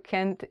friend who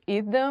can't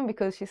eat them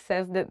because she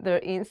says that their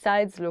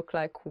insides look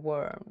like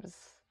worms.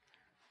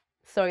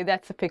 Sorry,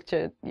 that's a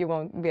picture you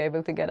won't be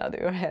able to get out of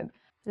your head.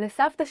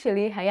 לסבתא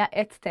שלי היה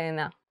עץ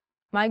תאנה.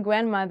 My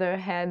grandmother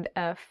had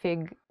a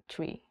fig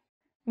tree.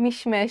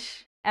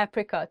 Mishmesh,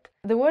 apricot.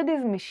 The word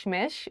is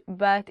mishmesh,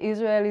 but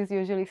Israelis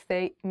usually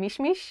say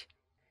mishmish.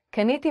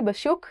 קניתי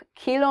בשוק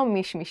קילו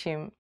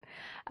מישמישים.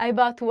 I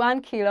bought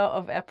 1 kilo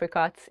of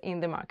apricots in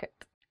the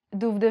market.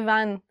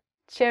 דובדבן,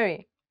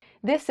 cherry.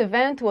 This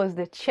event was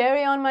the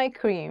cherry on my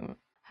cream.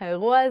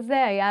 האירוע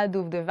הזה היה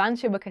הדובדבן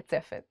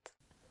שבקצפת.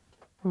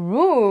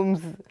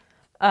 Rooms.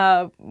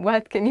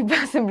 What can you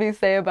possibly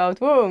say about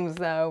rooms?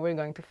 We're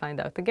going to find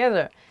out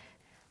together.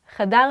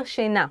 חדר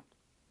שינה.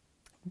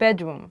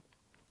 Bedroom.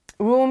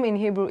 Room in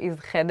Hebrew is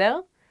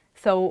חדר,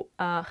 so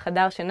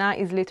חדר שינה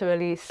is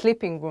literally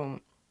sleeping room.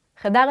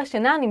 חדר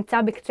השינה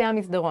נמצא בקצה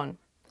המסדרון.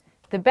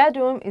 The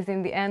bedroom is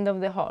in the end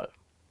of the hall.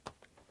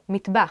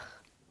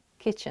 מטבח.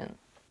 Kitchen.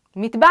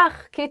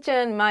 מטבח,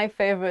 kitchen, my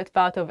favorite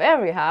part of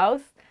every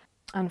house.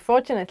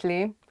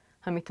 Unfortunately,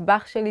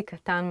 המטבח שלי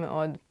קטן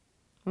מאוד.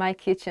 My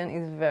kitchen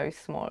is very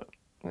small.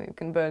 You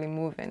can barely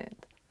move in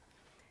it.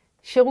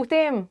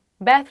 שירותים,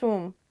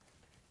 bathroom.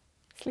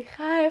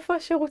 סליחה, איפה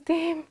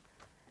השירותים?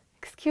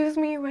 Excuse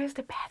me, where's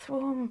the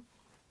bathroom?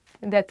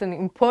 That's an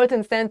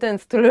important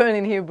sentence to learn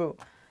in Hebrew.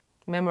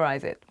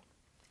 Memorize it.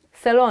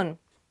 Salon,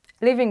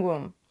 living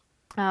room,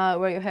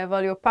 where you have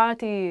all your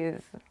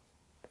parties.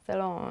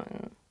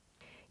 Salon.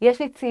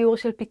 יש לי ציור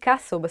של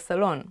פיקאסו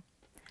בסלון.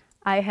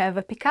 I have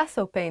a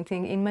Picasso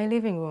painting in my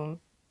living room.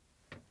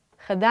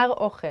 חדר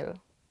אוכל,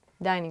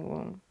 dining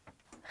room.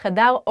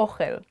 חדר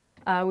אוכל,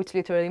 which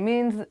literally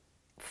means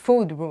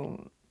food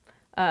room.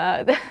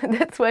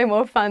 That's way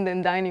more fun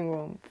than dining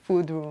room,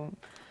 food room.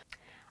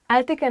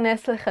 אל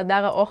תיכנס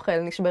לחדר האוכל,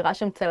 נשברה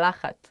שם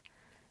צלחת.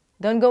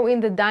 Don't go in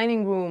the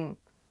dining room.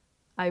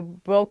 I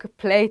broke a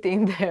plate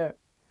in there.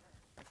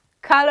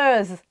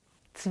 Colors,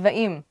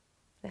 צבעים.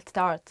 Let's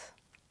start.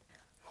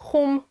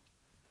 חום,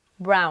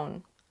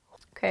 brown.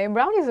 Okay,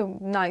 brown is a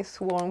nice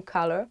warm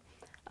color.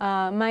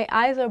 My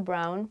eyes are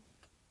brown.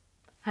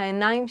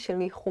 העיניים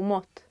שלי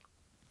חומות.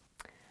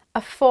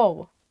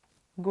 אפור,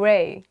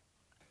 gray.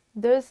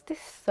 There's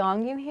this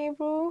song in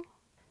Hebrew.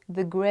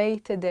 The gray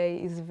today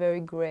is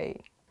very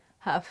gray.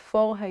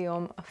 האפור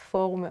היום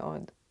אפור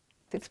מאוד.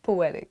 It's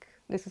poetic.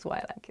 This is why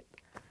I like it.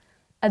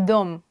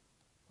 אדום,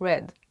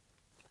 red.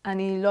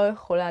 אני לא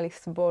יכולה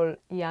לסבול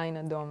יין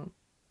אדום.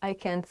 I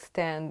can't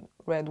stand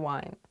red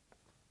wine.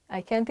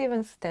 I can't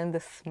even stand the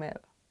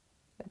smell.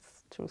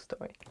 That's a true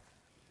story.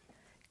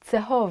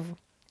 צהוב,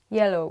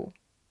 yellow.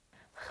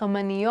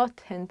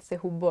 חמניות הן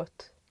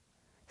צהובות.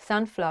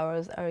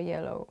 Sunflowers are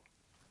yellow.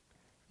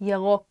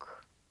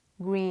 ירוק,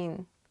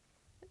 green.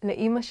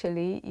 לאמא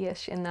שלי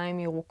יש עיניים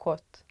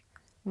ירוקות.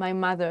 My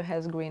mother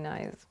has green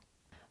eyes.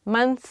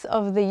 Months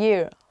of the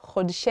year,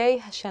 חודשי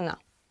השנה.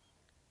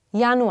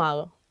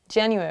 ינואר,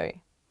 January.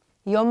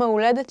 יום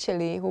ההולדת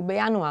שלי הוא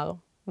בינואר.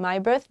 My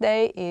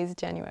birthday is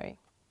January.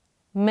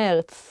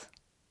 מרץ,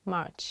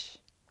 March.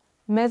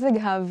 מזג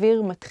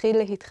האוויר מתחיל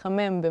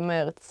להתחמם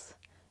במרץ.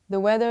 The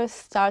weather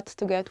starts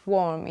to get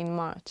warm in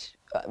March,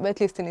 at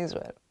least in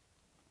Israel.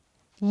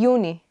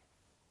 יוני,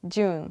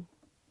 June.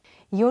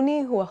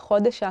 יוני הוא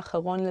החודש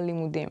האחרון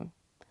ללימודים.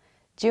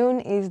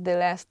 June is the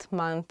last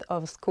month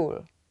of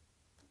school.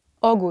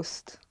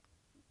 אוגוסט,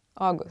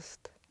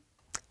 August.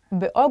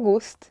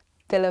 באוגוסט,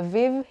 תל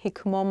אביב היא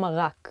כמו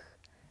מרק.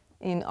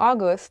 In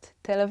August,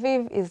 Tel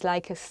Aviv is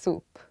like a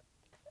soup.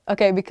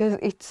 Okay, because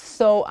it's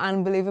so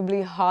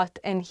unbelievably hot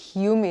and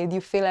humid,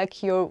 you feel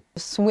like you're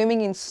swimming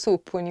in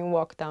soup when you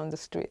walk down the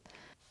street.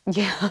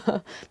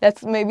 Yeah,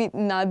 that's maybe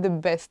not the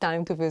best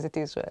time to visit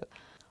Israel.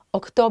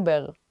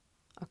 October,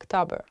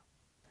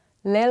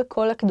 ליל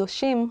כל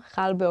הקדושים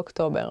חל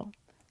באוקטובר.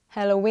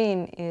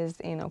 Halloween is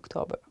in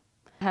October.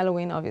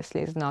 Halloween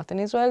obviously is not an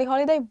Israeli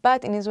holiday,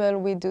 but in Israel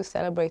we do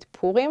celebrate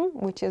Purim,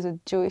 which is a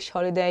Jewish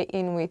holiday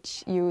in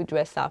which you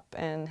dress up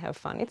and have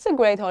fun. It's a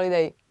great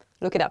holiday.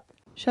 Look it up.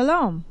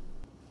 שלום.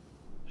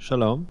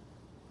 שלום.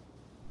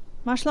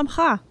 מה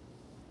שלומך?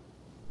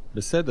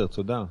 בסדר,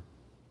 תודה.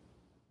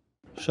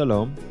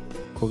 שלום,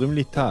 קוראים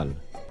לי טל.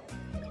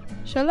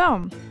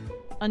 שלום.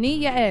 אני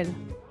יעל.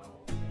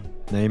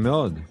 נעים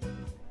מאוד.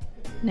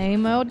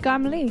 נעים מאוד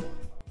גם לי.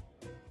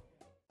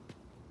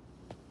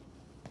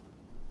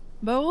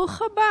 ברוך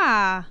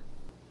הבא.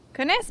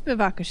 כנס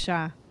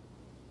בבקשה.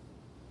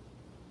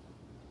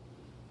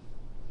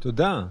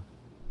 תודה.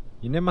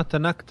 הנה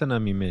מתנה קטנה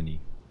ממני.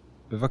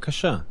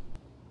 בבקשה.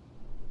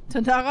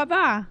 תודה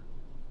רבה.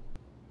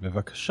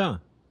 בבקשה.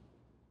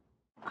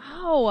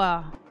 אאו.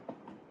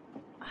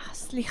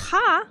 סליחה,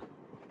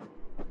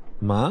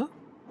 מה?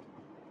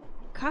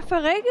 כף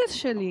הרגל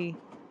שלי.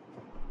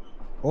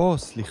 או,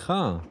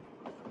 סליחה.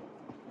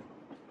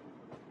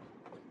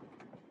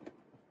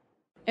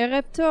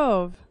 ערב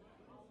טוב.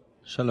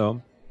 שלום.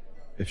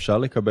 אפשר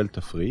לקבל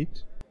תפריט?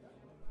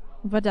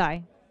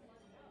 ודאי.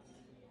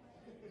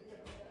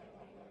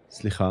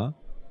 סליחה.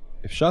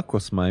 אפשר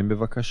כוס מים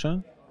בבקשה?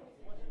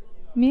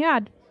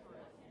 מיד.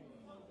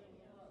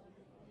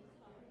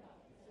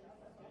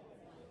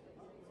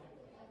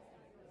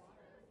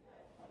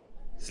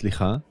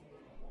 סליחה.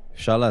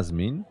 אפשר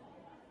להזמין?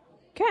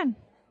 כן.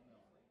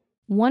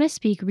 Want to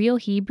speak real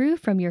Hebrew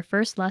from your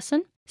first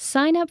lesson?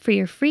 Sign up for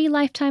your free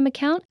lifetime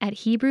account at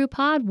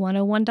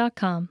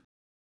HebrewPod101.com.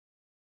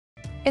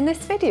 In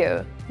this video,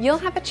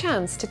 you'll have a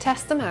chance to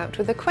test them out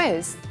with a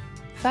quiz.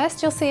 First,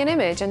 you'll see an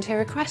image and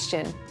hear a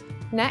question.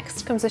 Next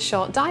comes a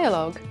short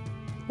dialogue.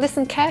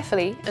 Listen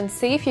carefully and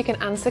see if you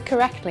can answer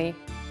correctly.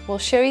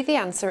 We'll show you the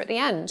answer at the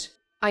end.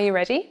 Are you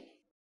ready?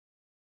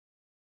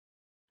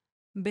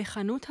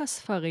 בחנות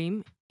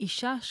הספרים,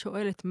 אישה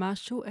שואלת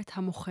משהו את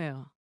המוכר.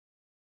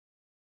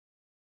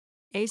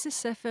 איזה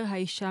ספר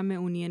האישה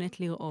מעוניינת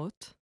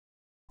לראות?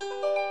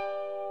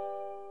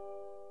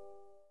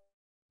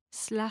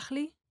 סלח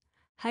לי,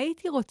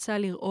 הייתי רוצה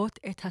לראות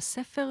את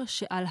הספר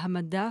שעל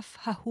המדף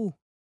ההוא.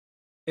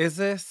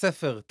 איזה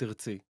ספר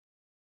תרצי?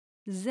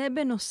 זה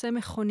בנושא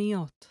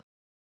מכוניות.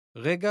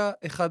 רגע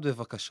אחד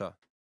בבקשה.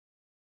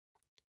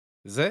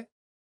 זה?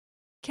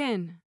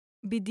 כן,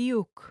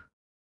 בדיוק.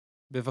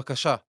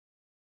 בבקשה.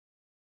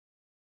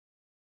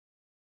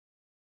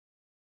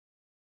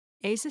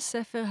 איזה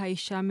ספר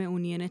האישה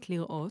מעוניינת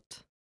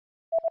לראות?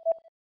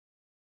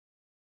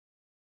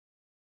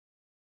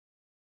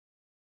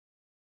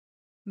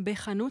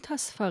 בחנות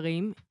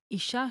הספרים,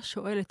 אישה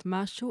שואלת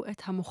משהו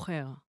את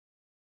המוכר.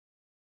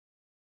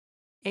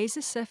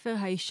 איזה ספר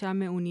האישה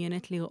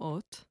מעוניינת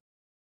לראות?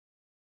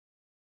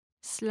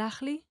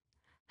 סלח לי,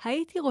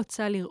 הייתי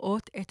רוצה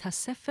לראות את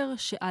הספר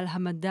שעל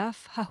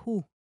המדף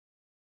ההוא.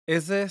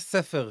 איזה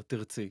ספר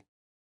תרצי?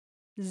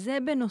 זה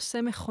בנושא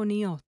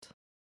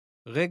מכוניות.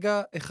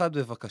 רגע אחד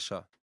בבקשה.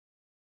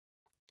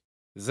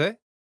 זה?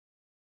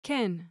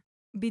 כן,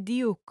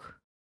 בדיוק.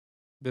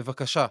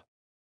 בבקשה.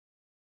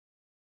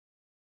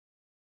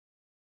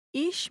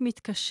 איש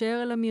מתקשר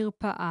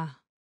למרפאה.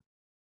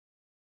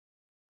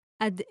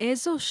 עד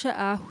איזו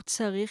שעה הוא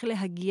צריך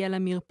להגיע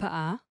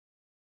למרפאה?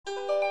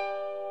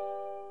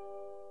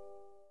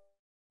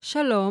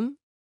 שלום,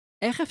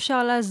 איך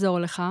אפשר לעזור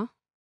לך?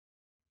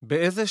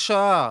 באיזה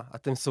שעה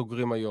אתם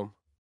סוגרים היום?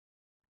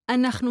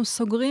 אנחנו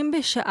סוגרים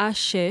בשעה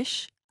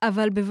 6,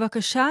 אבל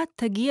בבקשה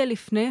תגיע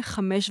לפני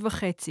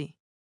 5:30.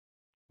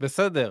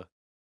 בסדר.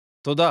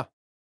 תודה.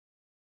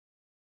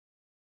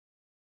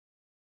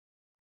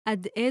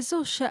 עד איזו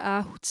שעה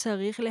הוא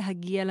צריך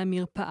להגיע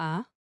למרפאה?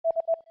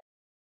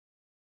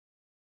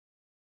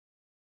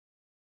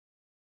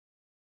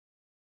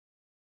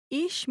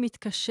 איש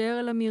מתקשר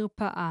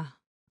למרפאה.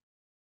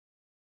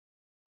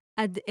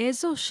 עד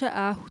איזו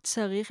שעה הוא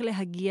צריך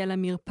להגיע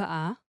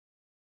למרפאה?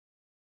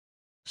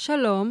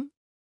 שלום,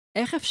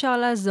 איך אפשר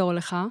לעזור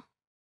לך?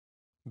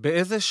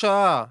 באיזה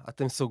שעה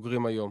אתם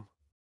סוגרים היום?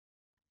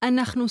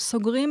 אנחנו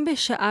סוגרים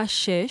בשעה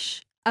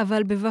 6,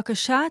 אבל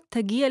בבקשה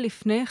תגיע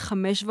לפני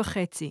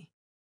 5:30.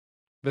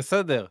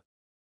 בסדר.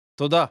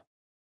 תודה.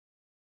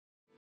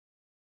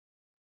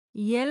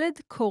 ילד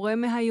קורא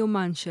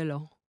מהיומן שלו.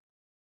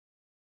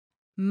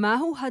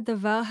 מהו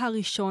הדבר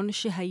הראשון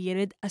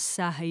שהילד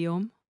עשה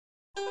היום?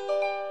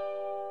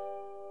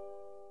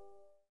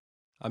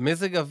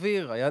 המזג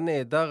אוויר היה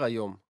נהדר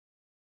היום.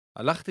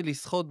 הלכתי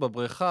לשחות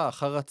בבריכה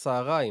אחר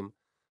הצהריים,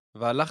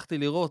 והלכתי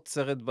לראות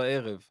סרט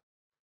בערב.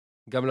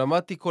 גם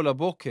למדתי כל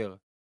הבוקר.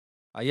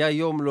 היה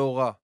יום לא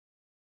רע.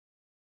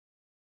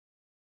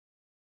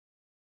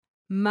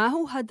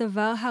 מהו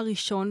הדבר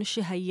הראשון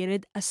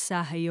שהילד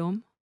עשה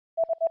היום?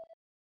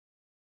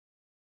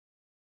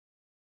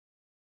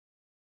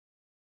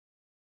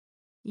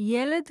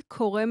 ילד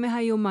קורא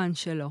מהיומן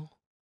שלו.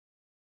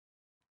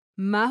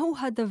 מהו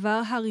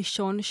הדבר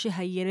הראשון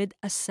שהילד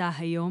עשה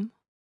היום?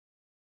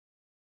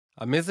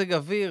 המזג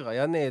אוויר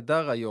היה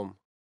נהדר היום.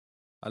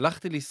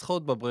 הלכתי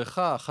לשחות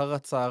בבריכה אחר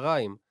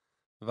הצהריים,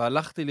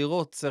 והלכתי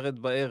לראות סרט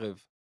בערב.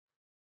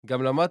 גם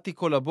למדתי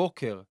כל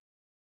הבוקר.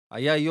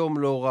 היה יום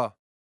לא רע.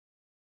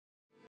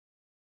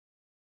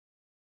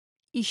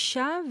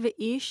 אישה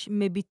ואיש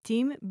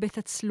מביטים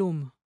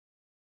בתצלום.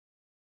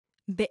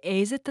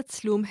 באיזה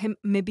תצלום הם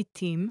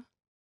מביטים?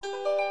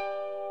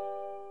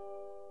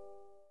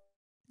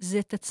 זה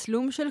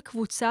תצלום של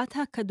קבוצת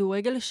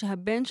הכדורגל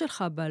שהבן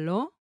שלך בא,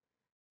 לא?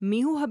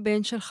 מיהו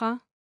הבן שלך?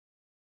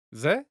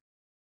 זה?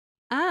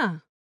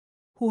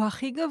 הוא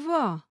הכי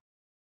גבוה.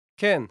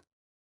 כן,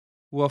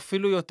 הוא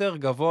אפילו יותר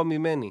גבוה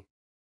ממני.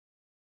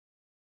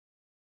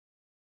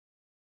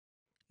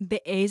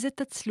 באיזה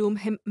תצלום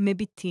הם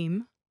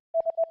מביטים?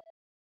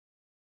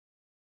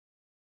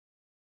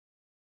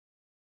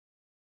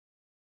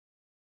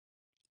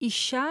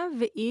 אישה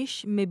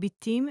ואיש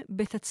מביטים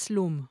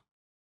בתצלום.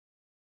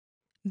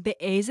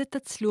 באיזה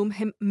תצלום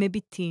הם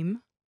מביטים?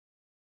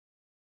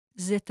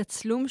 זה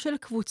תצלום של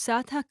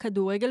קבוצת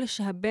הכדורגל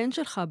שהבן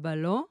שלך בא,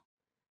 לא?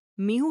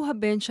 מיהו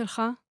הבן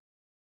שלך?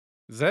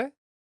 זה?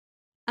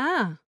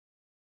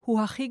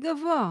 הוא הכי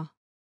גבוה.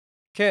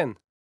 כן,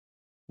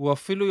 הוא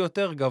אפילו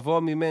יותר גבוה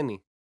ממני.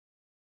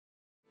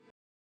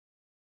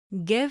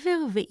 גבר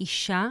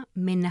ואישה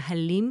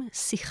מנהלים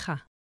שיחה.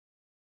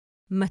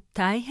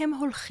 מתי הם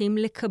הולכים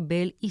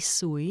לקבל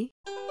עיסוי?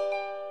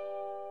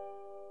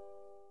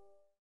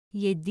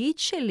 ידיד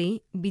שלי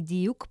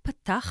בדיוק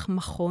פתח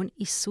מכון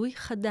עיסוי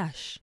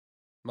חדש.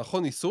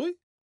 מכון עיסוי?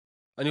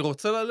 אני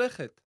רוצה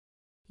ללכת.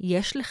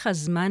 יש לך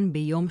זמן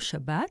ביום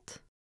שבת?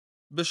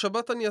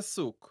 בשבת אני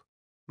עסוק.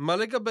 מה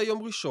לגבי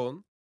יום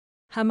ראשון?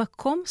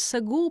 המקום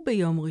סגור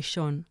ביום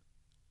ראשון.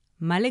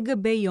 מה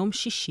לגבי יום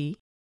שישי?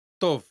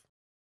 טוב.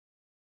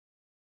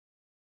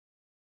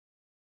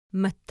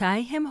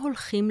 מתי הם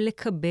הולכים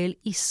לקבל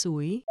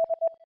עיסוי?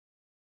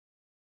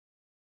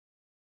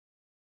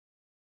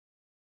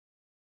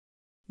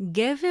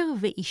 גבר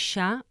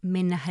ואישה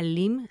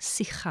מנהלים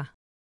שיחה.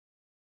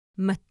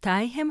 מתי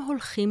הם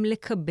הולכים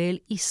לקבל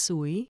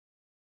עיסוי?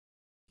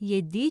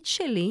 ידיד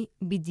שלי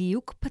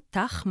בדיוק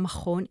פתח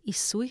מכון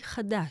עיסוי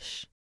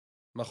חדש.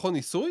 מכון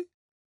עיסוי?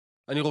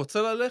 אני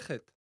רוצה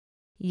ללכת.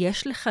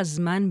 יש לך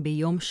זמן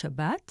ביום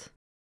שבת?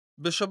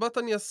 בשבת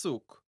אני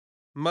עסוק.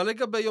 מה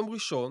לגבי יום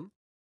ראשון?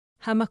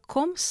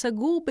 המקום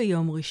סגור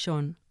ביום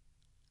ראשון.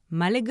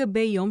 מה לגבי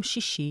יום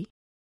שישי?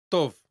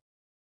 טוב.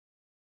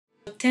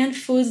 10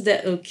 foods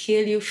that will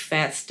kill you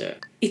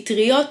faster.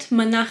 אטריות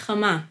מנה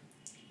חמה.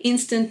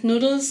 Instant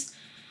noodles,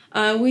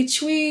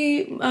 which we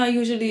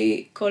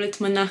usually call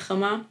it מנה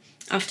חמה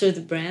after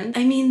the brand.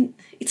 I mean,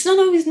 it's not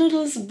always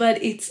noodles, but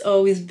it's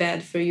always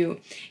bad for you.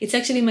 It's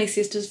actually my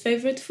sister's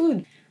favorite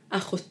food.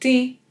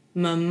 אחותי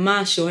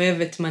ממש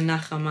אוהבת מנה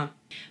חמה.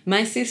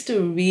 My sister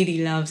really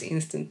loves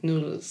instant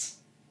noodles.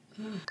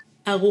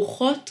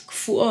 ארוחות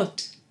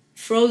קפואות,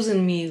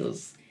 frozen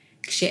meals.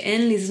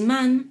 כשאין לי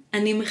זמן,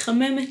 אני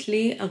מחממת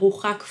לי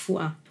ארוחה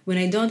קפואה. When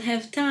I don't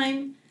have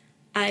time,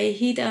 I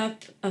heat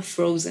up a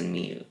frozen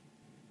meal.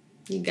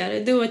 You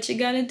gotta do what you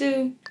gotta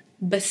do.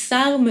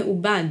 בשר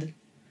מעובד,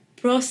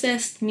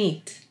 processed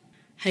meat.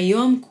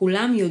 היום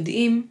כולם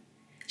יודעים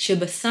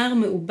שבשר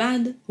מעובד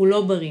הוא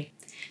לא בריא.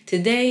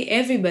 Today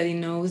everybody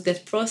knows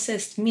that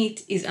processed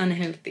meat is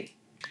unhealthy.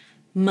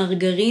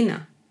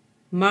 מרגרינה,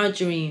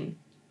 margarine.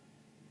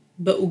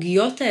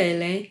 בעוגיות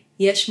האלה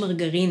יש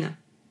מרגרינה.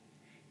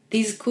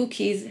 These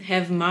cookies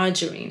have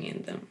margarine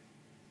in them.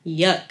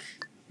 Yuck.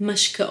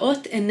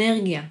 משקאות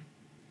אנרגיה.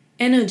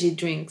 Energy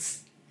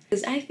drinks.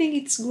 Because I think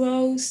it's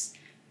gross,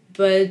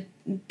 but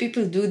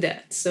people do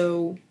that,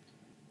 so...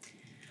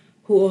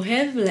 הוא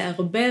אוהב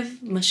לערבב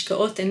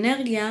משקאות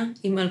אנרגיה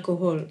עם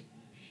אלכוהול.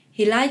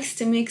 He likes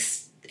to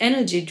mix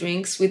energy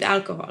drinks with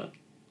alcohol.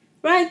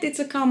 Right, it's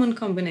a common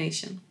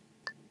combination.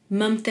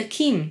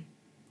 ממתקים.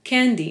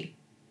 Candy.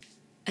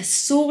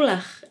 אסור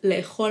לך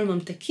לאכול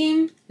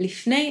ממתקים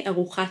לפני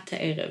ארוחת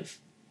הערב.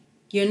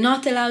 You're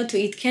not allowed to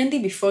eat candy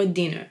before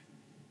dinner.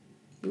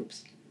 Oops.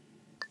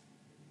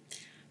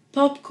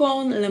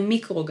 פופקורן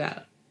למיקרוגל.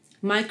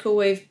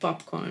 Microwave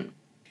popcorn.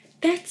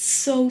 That's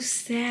so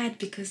sad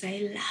because I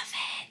love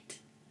it.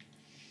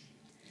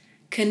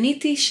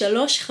 קניתי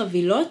 3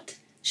 חבילות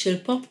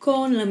של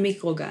פופקורן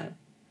למיקרוגל.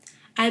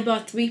 I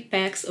bought 3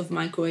 packs of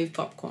microwave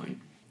popcorn.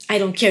 I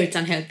don't care, it's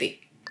unhealthy.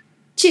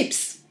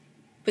 Chips.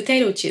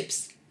 Potato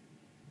chips.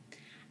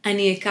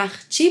 אני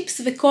אקח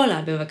צ'יפס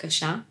וקולה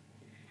בבקשה.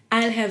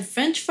 I'll have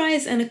French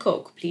fries and a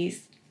Coke,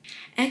 please.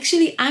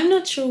 Actually, I'm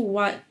not sure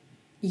what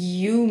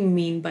you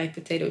mean by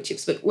potato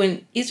chips, but when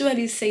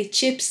Israelis say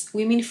chips,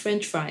 we mean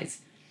French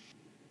fries.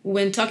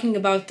 When talking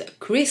about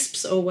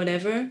crisps or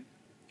whatever,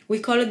 we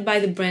call it by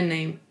the brand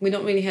name. We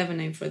don't really have a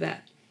name for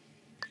that.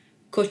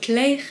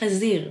 קוטלי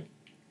חזיר,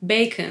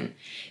 bacon,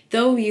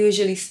 though we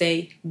usually say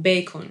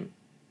bacon.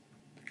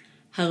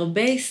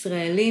 הרבה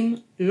ישראלים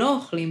לא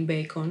אוכלים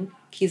בייקון,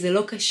 כי זה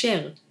לא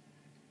כשר.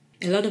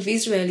 A lot of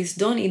Israelis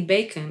don't eat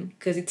bacon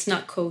because it's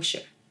not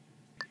kosher.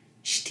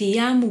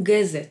 שתייה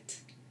מוגזת,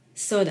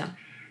 סודה.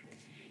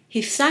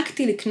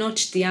 הפסקתי לקנות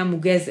שתייה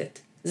מוגזת,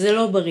 זה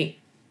לא בריא.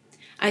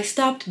 I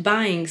stopped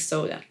buying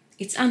soda,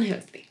 it's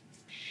unhealthy.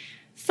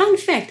 Fun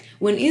fact,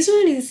 when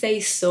Israelis say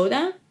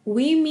soda,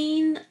 we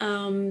mean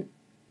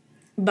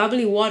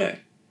bubbly water.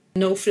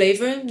 No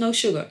flavor, no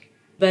sugar.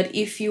 But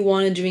if you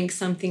want to drink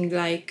something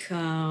like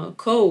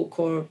Coke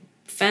or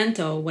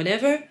Fanta or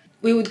whatever,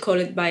 we would call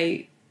it by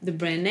the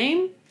brand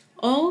name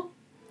or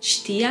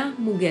שתייה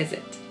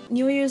מוגזת.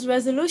 New Year's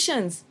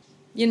resolutions.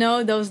 You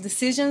know, those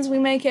decisions we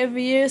make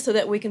every year so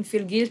that we can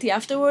feel guilty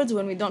afterwards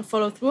when we don't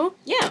follow through?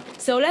 Yeah,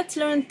 so let's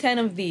learn 10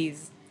 of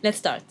these. Let's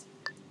start.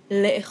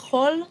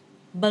 לאכול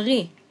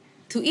בריא,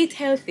 to eat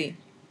healthy.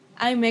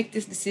 I make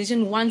this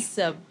decision once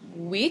a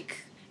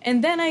week,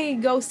 and then I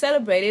go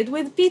celebrate it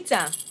with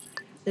pizza.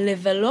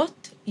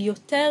 לבלות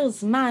יותר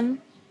זמן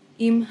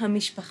עם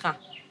המשפחה.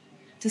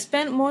 To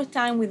spend more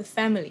time with the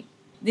family.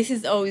 This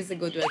is always a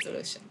good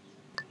resolution.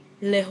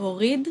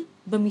 להוריד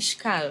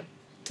במשקל.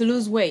 To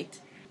lose weight.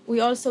 We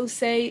also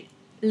say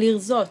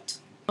לרזות,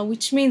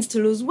 which means to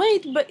lose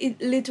weight, but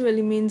it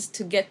literally means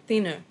to get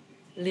thinner.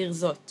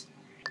 לרזות.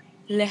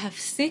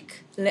 להפסיק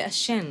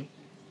לעשן.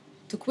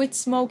 To quit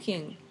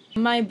smoking.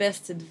 My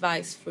best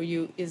advice for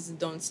you is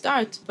don't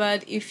start,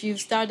 but if you've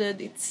started,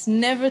 it's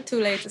never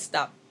too late to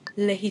stop.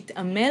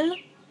 להתעמל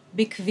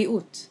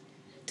בקביעות.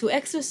 To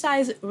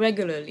exercise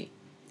regularly.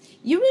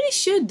 You really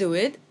should do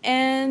it,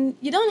 and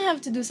you don't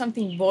have to do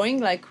something boring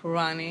like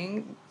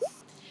running.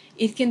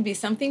 It can be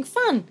something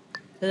fun.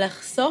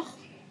 לחסוך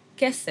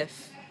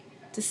כסף.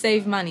 To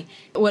save money.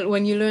 Well,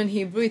 when you learn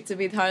Hebrew, it's a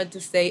bit hard to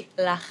say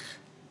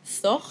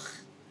לחסוך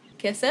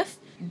כסף,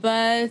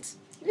 but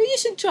you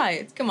should try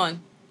it. Come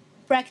on.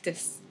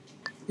 Practice.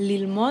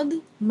 ללמוד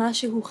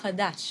משהו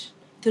חדש.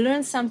 To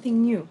learn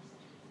something new.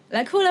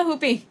 Like hula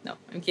hooping. No,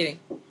 I'm kidding.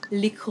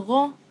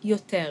 לקרוא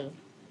יותר.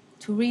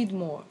 To read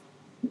more.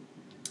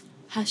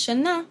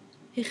 השנה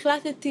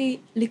החלטתי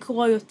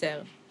לקרוא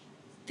יותר.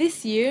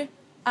 This year,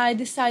 I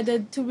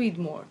decided to read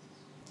more.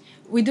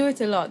 We do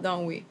it a lot,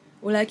 don't we?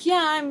 We're like,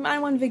 yeah, I'm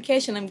on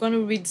vacation. I'm going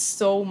to read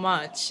so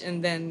much,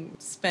 and then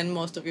spend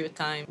most of your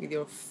time with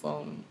your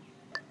phone.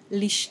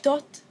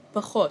 לשתות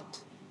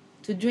פחות.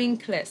 To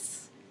drink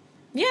less.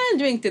 Yeah, I'll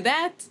drink to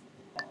that.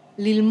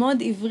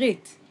 ללמוד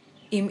עברית.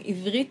 עם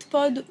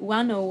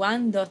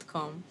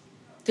עבריתpod101.com.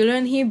 To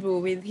learn Hebrew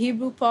with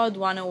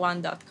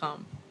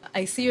HebrewPod101.com.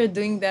 I see you're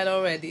doing that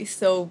already,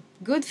 so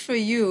good for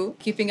you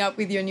keeping up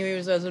with your New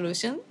Year's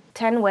resolution.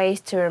 10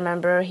 ways to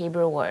remember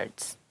Hebrew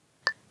words.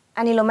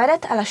 אני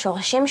לומדת על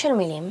השורשים של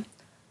מילים,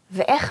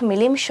 ואיך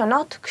מילים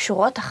שונות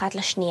קשורות אחת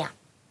לשנייה.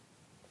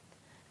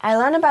 I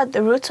learn about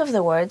the roots of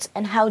the words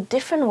and how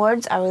different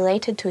words are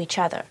related to each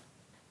other.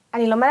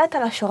 אני לומדת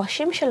על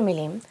השורשים של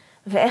מילים,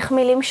 ואיך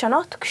מילים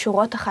שונות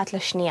קשורות אחת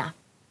לשנייה.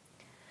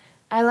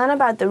 I learn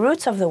about the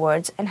roots of the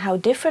words and how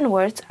different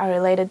words are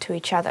related to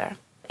each other.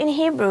 In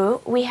Hebrew,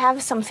 we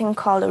have something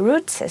called a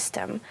root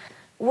system.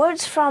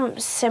 Words from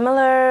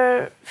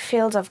similar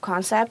fields of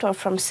concept or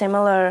from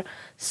similar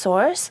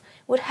source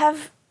would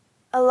have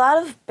a lot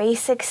of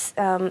basics,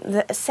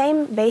 the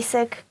same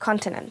basic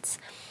consonants.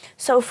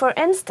 So for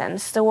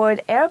instance, the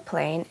word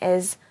airplane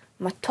is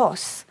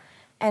matos,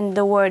 and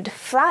the word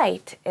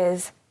flight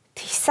is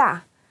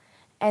tisa,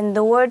 and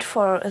the word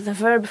for the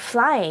verb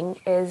flying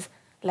is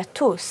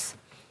latus.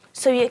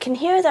 So you can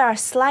hear there are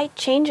slight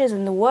changes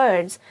in the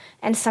words,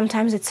 and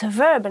sometimes it's a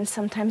verb and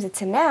sometimes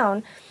it's a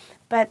noun,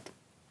 but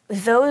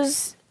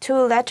those two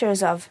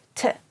letters of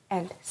t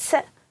and s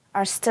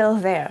are still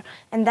there,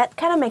 and that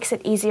kind of makes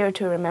it easier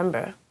to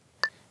remember.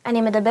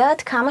 אני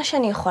מדברת כמה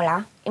שאני יכולה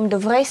עם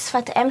דוברי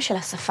שפת אם של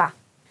השפה.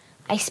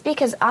 I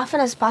speak as often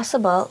as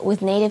possible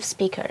with native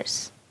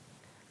speakers.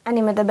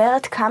 אני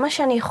מדברת כמה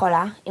שאני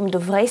יכולה עם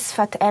דוברי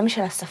שפת אם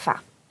של השפה.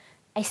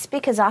 I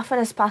speak as often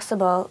as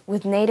possible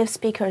with native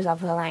speakers of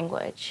the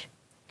language.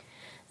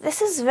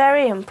 This is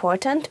very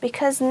important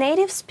because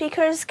native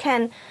speakers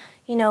can,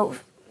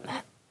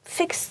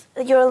 fix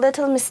your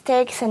little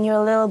mistakes and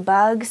your little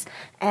bugs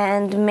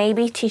and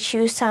maybe teach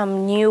you some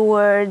new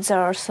words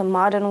or some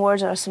modern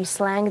words or some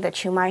slang that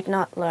you might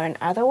not learn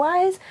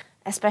otherwise,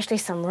 especially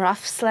some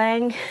rough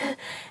slang.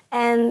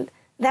 And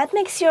that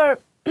makes your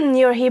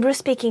Hebrew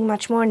speaking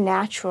much more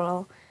natural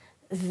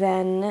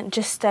than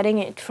just studying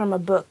it from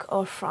a book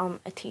or from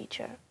a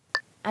teacher.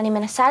 אני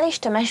מנסה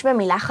להשתמש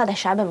במילה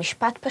חדשה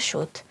במשפט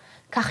פשוט,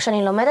 כך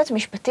שאני לומדת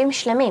משפטים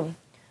שלמים,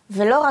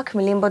 ולא רק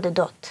מילים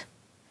בודדות.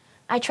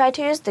 I try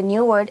to use the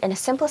new word in a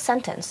simple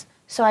sentence,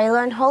 so I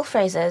learn whole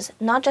phrases,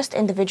 not just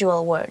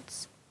individual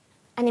words.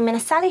 אני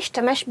מנסה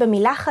להשתמש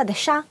במילה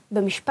חדשה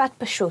במשפט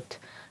פשוט,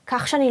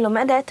 כך שאני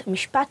לומדת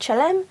משפט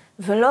שלם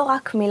ולא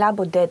רק מילה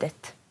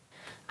בודדת.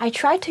 I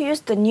try to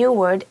use the new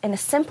word in a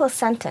simple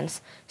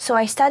sentence, so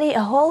I study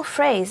a whole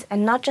phrase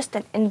and not just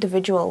an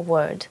individual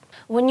word.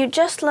 When you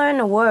just learn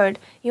a word,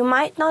 you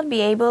might not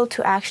be able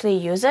to actually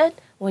use it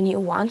when you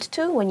want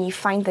to, when you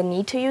find the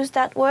need to use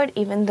that word,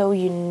 even though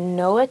you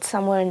know it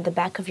somewhere in the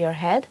back of your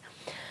head.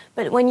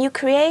 But when you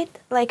create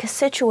like a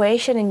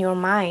situation in your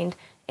mind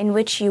in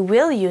which you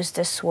will use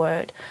this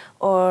word,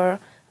 or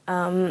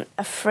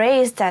a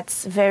phrase that's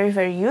very,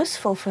 very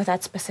useful for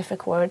that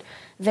specific word,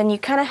 then you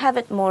kind of have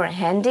it more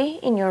handy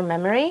in your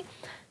memory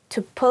to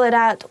pull it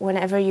out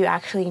whenever you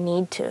actually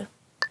need to.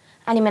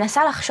 אני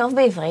מנסה לחשוב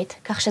בעברית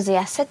כך שזה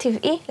יעשה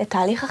טבעי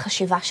לתהליך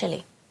החשיבה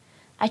שלי.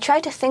 I try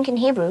to think in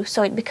Hebrew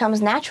so it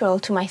becomes natural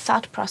to my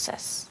thought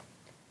process.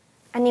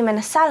 אני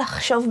מנסה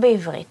לחשוב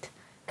בעברית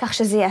כך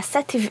שזה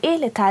יעשה טבעי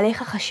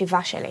לתהליך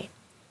החשיבה שלי.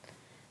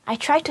 I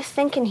try to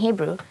think in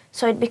Hebrew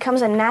so it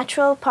becomes a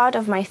natural part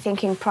of my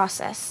thinking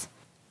process.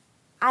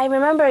 I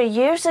remember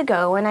years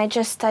ago when I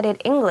just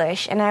studied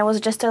English and I was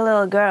just a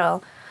little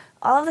girl,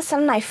 all of a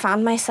sudden I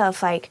found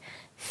myself like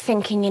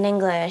thinking in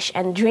English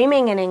and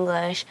dreaming in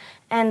English.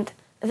 And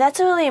that's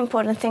a really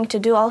important thing to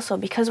do also,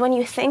 because when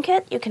you think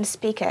it, you can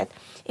speak it.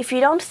 If you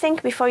don't think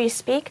before you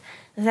speak,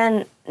 then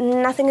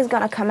nothing is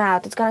going to come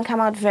out. It's going to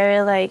come out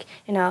very like,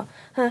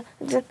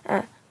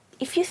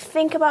 If you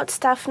think about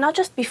stuff, not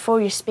just before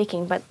you're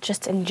speaking, but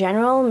just in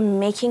general,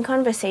 making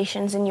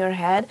conversations in your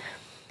head,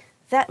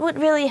 that would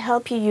really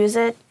help you use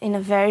it in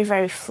a very,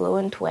 very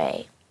fluent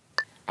way.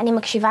 אני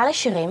מקשיבה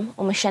לשירים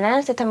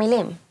ומשננת את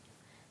המילים.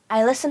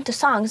 I listen to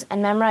songs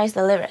and memorize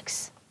the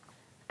lyrics.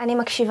 אני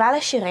מקשיבה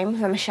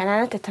לשירים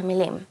ומשננת את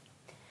המילים.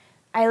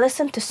 I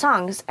listen to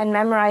songs and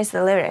memorize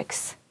the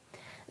lyrics.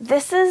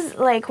 This is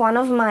like one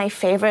of my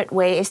favorite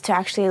ways to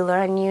actually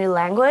learn new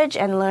language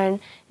and learn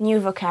new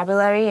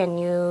vocabulary and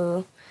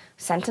new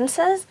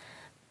sentences.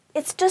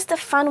 It's just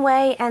a fun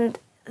way, and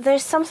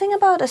there's something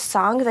about a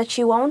song that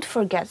you won't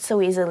forget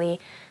so easily,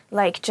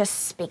 like just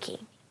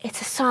speaking.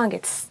 It's a song,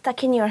 it's stuck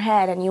in your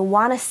head and you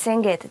want to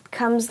sing it. It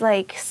comes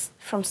like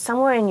from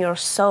somewhere in your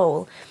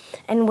soul.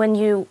 And when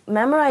you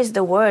memorize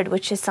the word,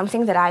 which is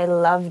something that I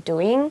love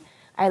doing,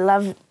 I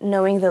love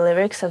knowing the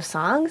lyrics of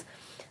songs,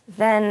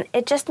 then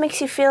it just makes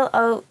you feel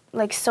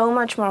like so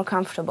much more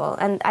comfortable.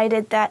 And I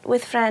did that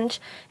with French,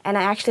 and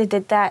I actually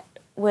did that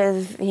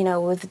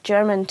with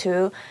German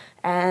too.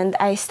 And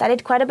I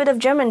studied quite a bit of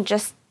German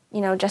just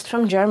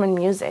from German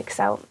music.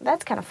 So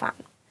that's kind of fun.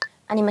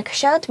 אני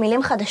מקשרת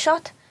מילים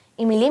חדשות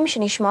עם מילים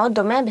שנשמעות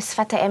דומה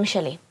בשפת האם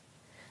שלי.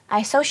 I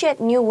associate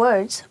new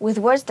words with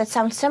words that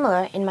sound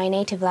similar in my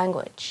native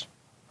language.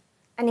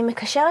 אני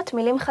מקשרת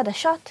מילים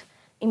חדשות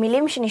עם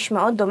מילים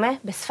שנשמעות דומה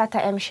בשפת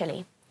האם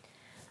שלי.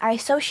 I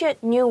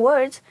associate new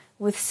words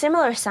with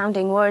similar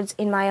sounding words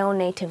in my own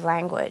native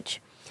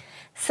language.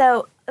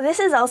 So this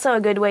is also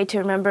a good way to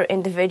remember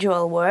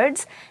individual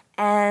words,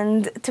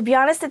 and to be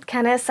honest, it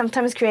kind of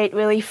sometimes create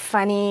really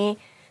funny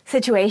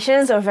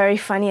situations or very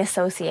funny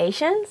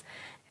associations.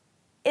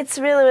 It's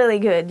really, really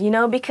good,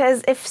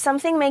 because if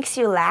something makes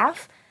you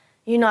laugh,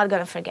 you're not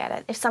going to forget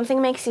it. If something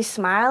makes you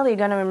smile,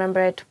 you're going to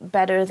remember it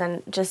better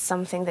than just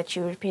something that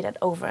you repeated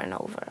over and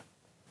over.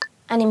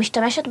 אני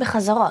משתמשת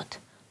בחזרות,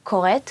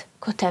 קוראת,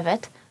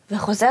 כותבת,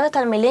 וחוזרת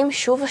על מילים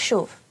שוב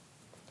ושוב.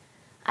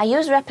 I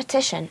use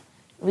repetition,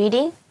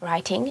 reading,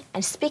 writing,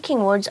 and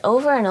speaking words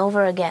over and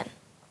over again.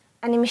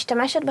 אני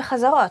משתמשת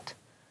בחזרות,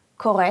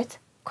 קוראת,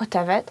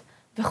 כותבת,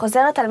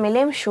 וחוזרת על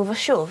מילים שוב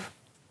ושוב.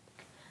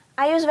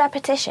 I use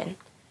repetition,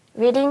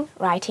 reading,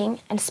 writing,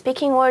 and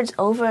speaking words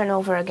over and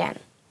over again.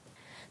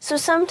 So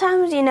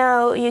sometimes,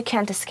 you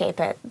can't escape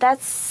it.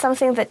 That's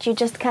something that you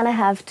just kind of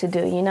have to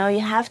do,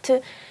 You have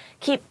to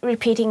keep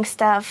repeating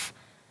stuff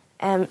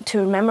to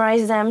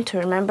memorize them, to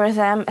remember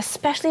them,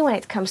 especially when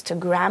it comes to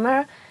grammar.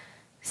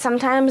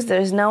 Sometimes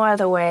there's no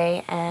other way,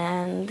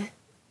 and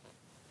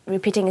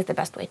repeating is the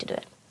best way to do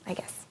it, I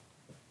guess.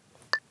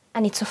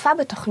 אני צופה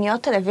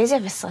בתוכניות טלוויזיה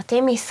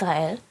וסרטים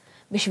מישראל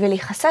בשביל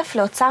להיחשף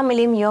לאוצר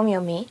מילים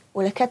יומיומי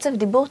ולקצב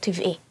דיבור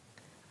טבעי.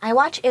 I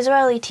watch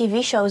Israeli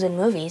TV shows and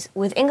movies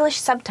with English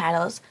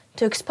subtitles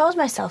to expose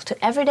myself to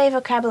everyday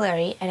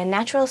vocabulary and a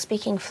natural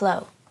speaking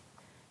flow.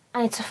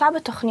 אני צופה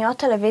בתוכניות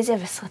טלוויזיה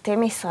וסרטים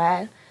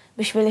מישראל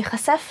בשביל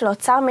להיחשף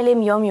לאוצר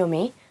מילים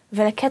יומיומי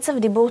ולקצב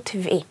דיבור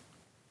טבעי.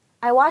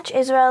 I watch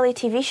Israeli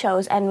TV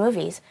shows and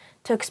movies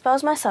to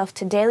expose myself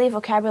to daily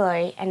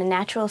vocabulary and a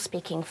natural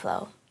speaking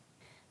flow.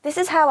 This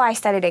is how I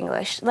studied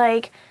English.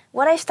 Like,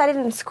 what I studied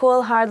in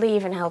school hardly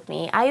even helped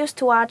me. I used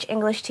to watch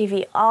English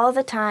TV all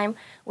the time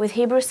with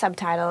Hebrew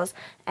subtitles,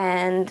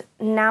 and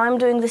now I'm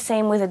doing the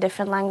same with a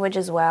different language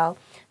as well.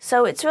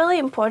 So it's really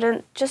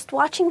important just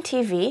watching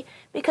TV,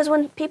 because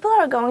when people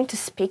are going to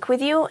speak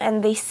with you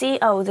and they see,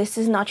 oh, this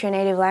is not your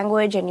native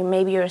language and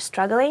maybe you're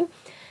struggling,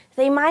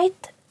 they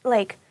might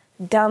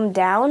dumb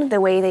down the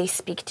way they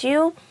speak to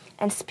you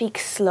and speak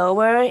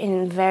slower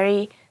in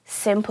very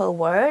simple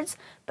words.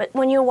 But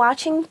when you're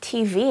watching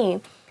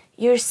TV,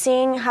 you're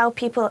seeing how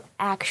people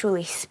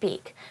actually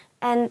speak.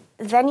 And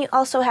then you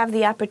also have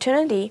the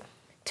opportunity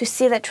to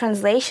see the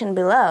translation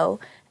below,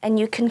 and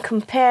you can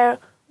compare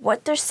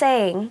what they're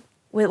saying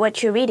with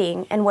what you're reading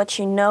and what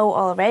you know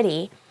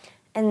already.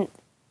 And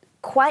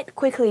quite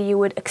quickly you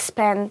would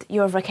expand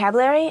your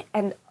vocabulary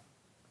and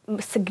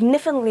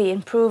significantly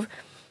improve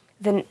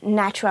the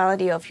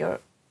naturality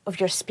of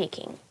your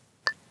speaking.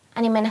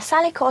 אני מנסה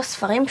לקרוא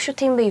ספרים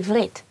פשוטים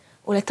בעברית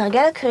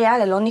ולתרגל קריאה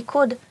ללא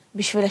ניקוד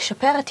בשביל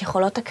לשפר את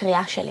יכולות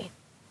הקריאה שלי.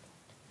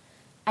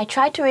 I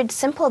try to read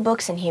simple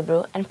books in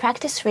Hebrew and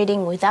practice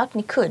reading without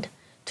nikud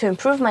to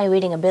improve my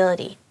reading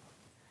ability.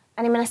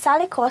 אני מנסה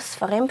לקרוא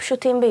ספרים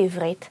פשוטים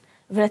בעברית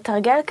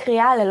ולתרגל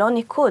קריאה ללא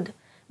ניקוד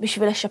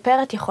בשביל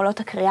לשפר את יכולות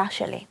הקריאה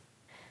שלי.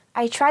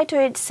 I try to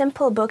read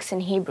simple books in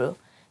Hebrew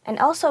and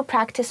also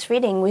practice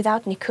reading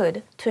without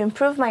nikud to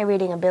improve my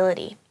reading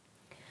ability.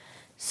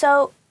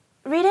 So,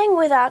 reading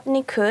without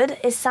nikud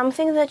is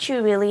something that you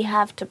really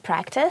have to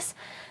practice,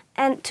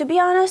 and to be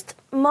honest,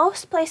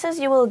 most places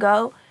you will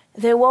go,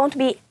 there won't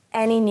be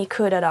any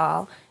nikud at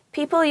all.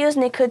 People use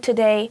nikud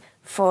today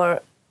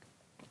for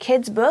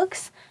kids'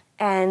 books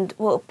and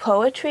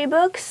poetry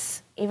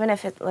books even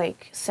if it's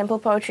like simple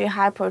poetry,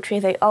 high poetry,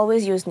 they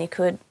always use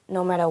nikud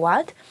no matter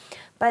what.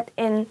 But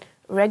in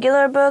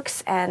regular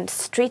books and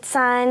street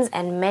signs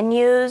and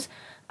menus,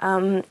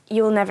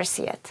 you will never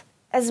see it.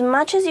 As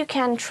much as you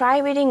can, try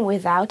reading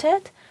without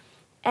it,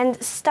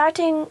 and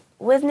starting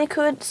with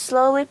nikud,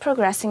 slowly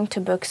progressing to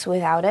books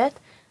without it.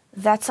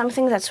 That's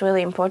something that's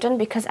really important,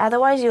 because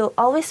otherwise you'll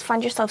always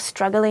find yourself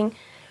struggling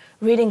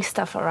reading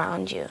stuff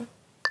around you.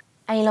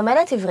 אני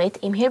לומדת עברית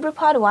עם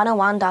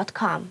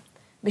HebrewPod101.com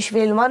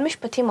בשביל ללמוד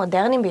משפטים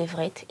מודרניים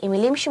בעברית עם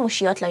מילים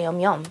שימושיות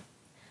ליום-יום.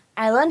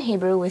 I learn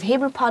Hebrew with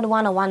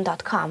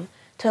HebrewPod101.com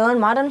to learn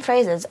modern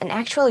phrases and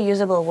actual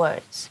usable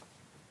words.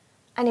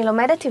 אני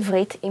לומדת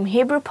עברית עם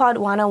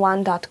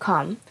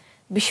HebrewPod101.com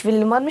בשביל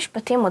ללמוד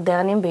משפטים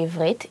מודרניים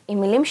בעברית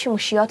עם מילים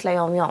שימושיות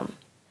ליום-יום.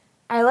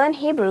 I learn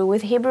Hebrew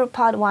with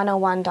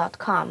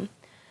HebrewPod101.com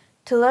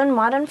to learn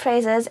modern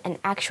phrases and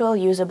actual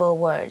usable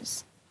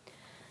words.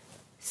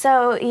 So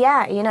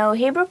yeah,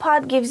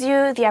 HebrewPod gives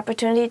you the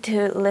opportunity to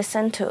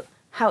listen to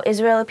how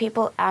Israeli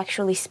people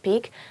actually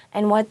speak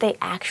and what they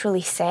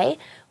actually say,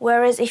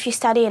 whereas if you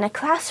study in a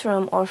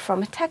classroom or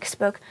from a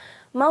textbook,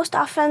 most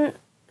often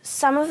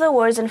some of the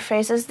words and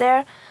phrases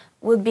there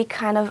would be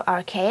kind of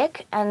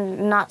archaic and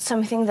not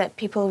something that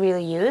people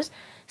really use.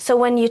 So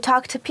when you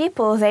talk to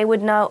people, they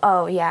would know,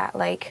 oh yeah,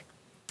 like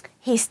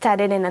he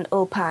studied in an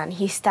ulpan,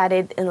 he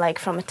studied in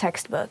from a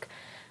textbook.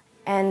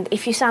 And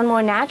if you sound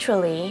more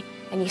naturally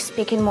and you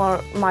speak in more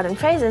modern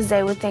phrases,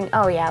 they would think,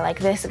 oh yeah, like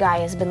this guy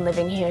has been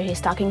living here, he's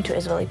talking to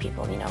Israeli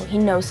people, he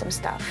knows some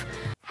stuff.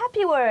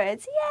 Happy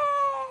words,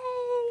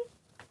 yay!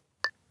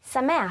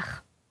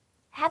 Sameach,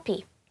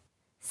 happy.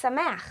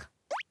 Sameach,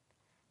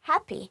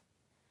 happy.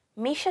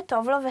 מי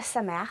שטוב לו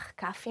ושמח,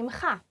 כף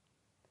ימך.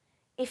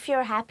 If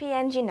you're happy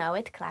and you know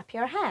it, clap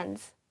your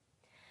hands.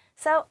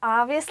 So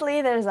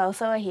obviously there's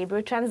also a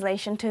Hebrew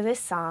translation to this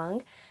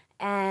song,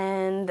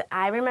 and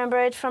I remember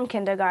it from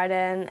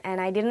kindergarten,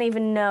 and I didn't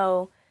even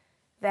know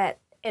that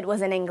it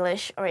was in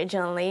English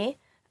originally.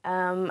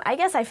 I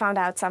guess I found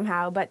out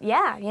somehow, but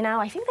yeah,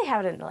 I think they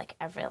have it in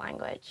every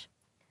language.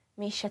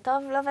 מי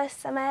שטוב לו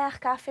ושמח,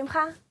 כף ימך.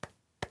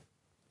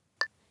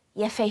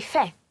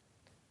 יפהפה,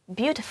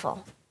 beautiful.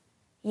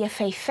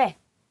 יפהפה,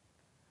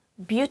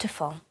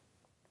 beautiful.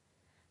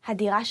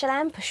 הדירה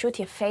שלהם פשוט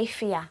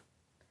יפהפייה.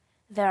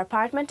 Their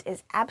apartment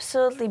is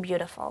absolutely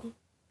beautiful.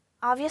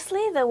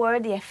 Obviously, the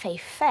word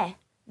יפהפה,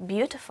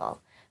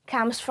 beautiful,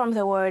 comes from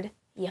the word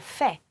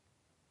יפה,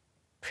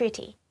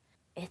 pretty.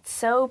 It's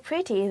so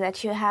pretty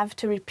that you have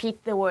to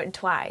repeat the word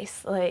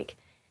twice.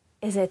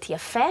 Is it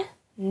יפה?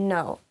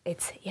 No,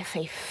 it's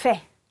יפהפה.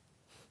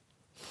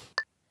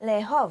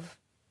 לאהוב,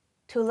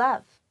 to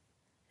love.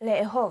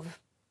 לאהוב,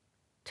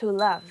 to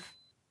love.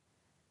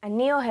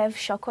 אני אוהב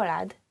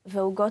שוקולד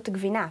ועוגות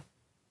גבינה.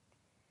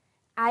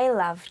 I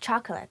love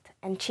chocolate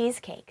and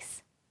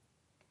cheesecakes.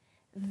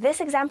 This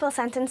example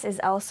sentence is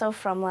also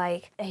from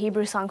a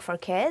Hebrew song for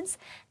kids,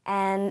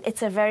 and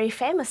it's a very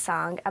famous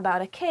song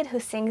about a kid who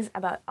sings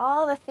about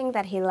all the things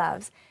that he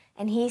loves.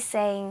 And he's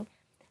saying,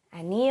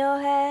 אני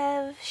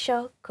אוהב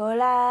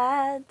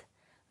שוקולד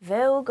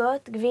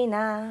ועוגות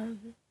גבינה.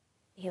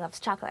 He loves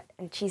chocolate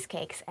and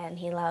cheesecakes, and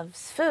he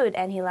loves food,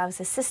 and he loves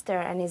his sister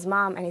and his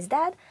mom and his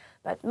dad,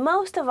 but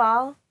most of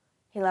all,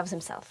 he loves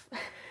himself.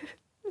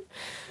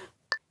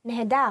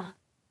 נהדר,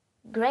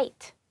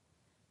 great.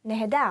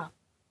 נהדר,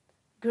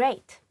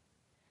 great.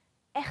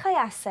 איך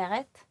היה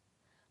הסרט?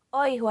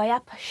 אוי, הוא היה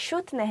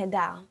פשוט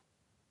נהדר.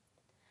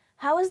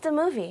 How was the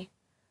movie?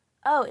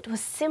 Oh, it was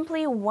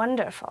simply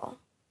wonderful.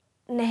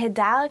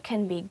 נהדר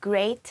can be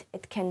great,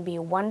 it can be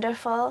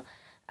wonderful,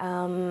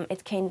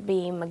 it can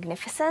be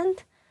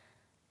magnificent,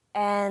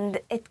 and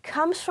it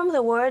comes from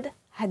the word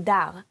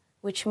hadar,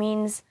 which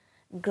means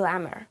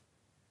glamour.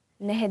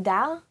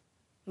 נהדר,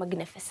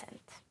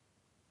 magnificent.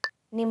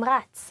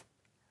 נמרץ,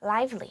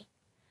 lively.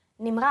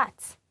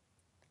 נמרץ,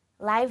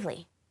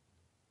 lively.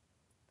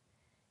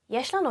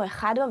 יש לנו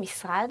אחד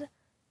במשרד,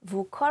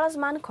 והוא כל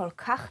הזמן כל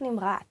כך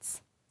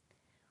נמרץ.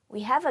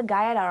 We have a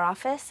guy at our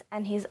office,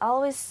 and he's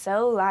always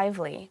so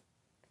lively.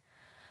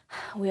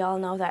 We all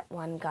know that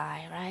one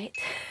guy, right?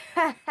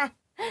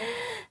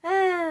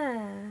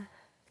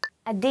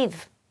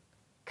 אדיב,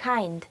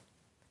 kind.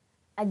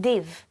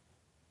 אדיב,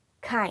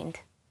 kind.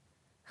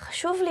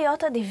 חשוב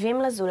להיות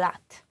אדיבים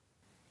לזולת.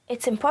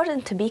 It's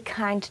important to be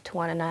kind to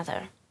one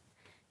another.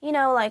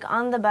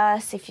 On the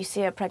bus, if you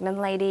see a pregnant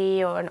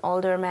lady or an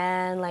older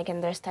man,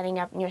 and they're standing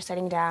up and you're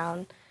sitting down,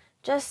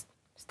 just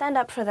stand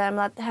up for them,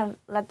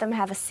 let them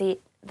have a seat.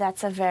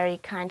 That's a very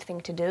kind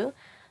thing to do,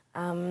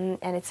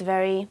 and it's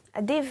very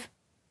adiv.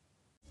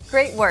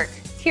 Great work.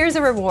 Here's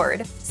a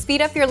reward.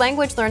 Speed up your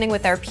language learning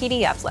with our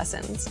PDF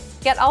lessons.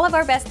 Get all of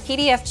our best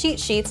PDF cheat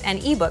sheets and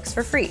ebooks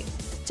for free.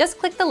 Just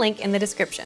click the link in the description.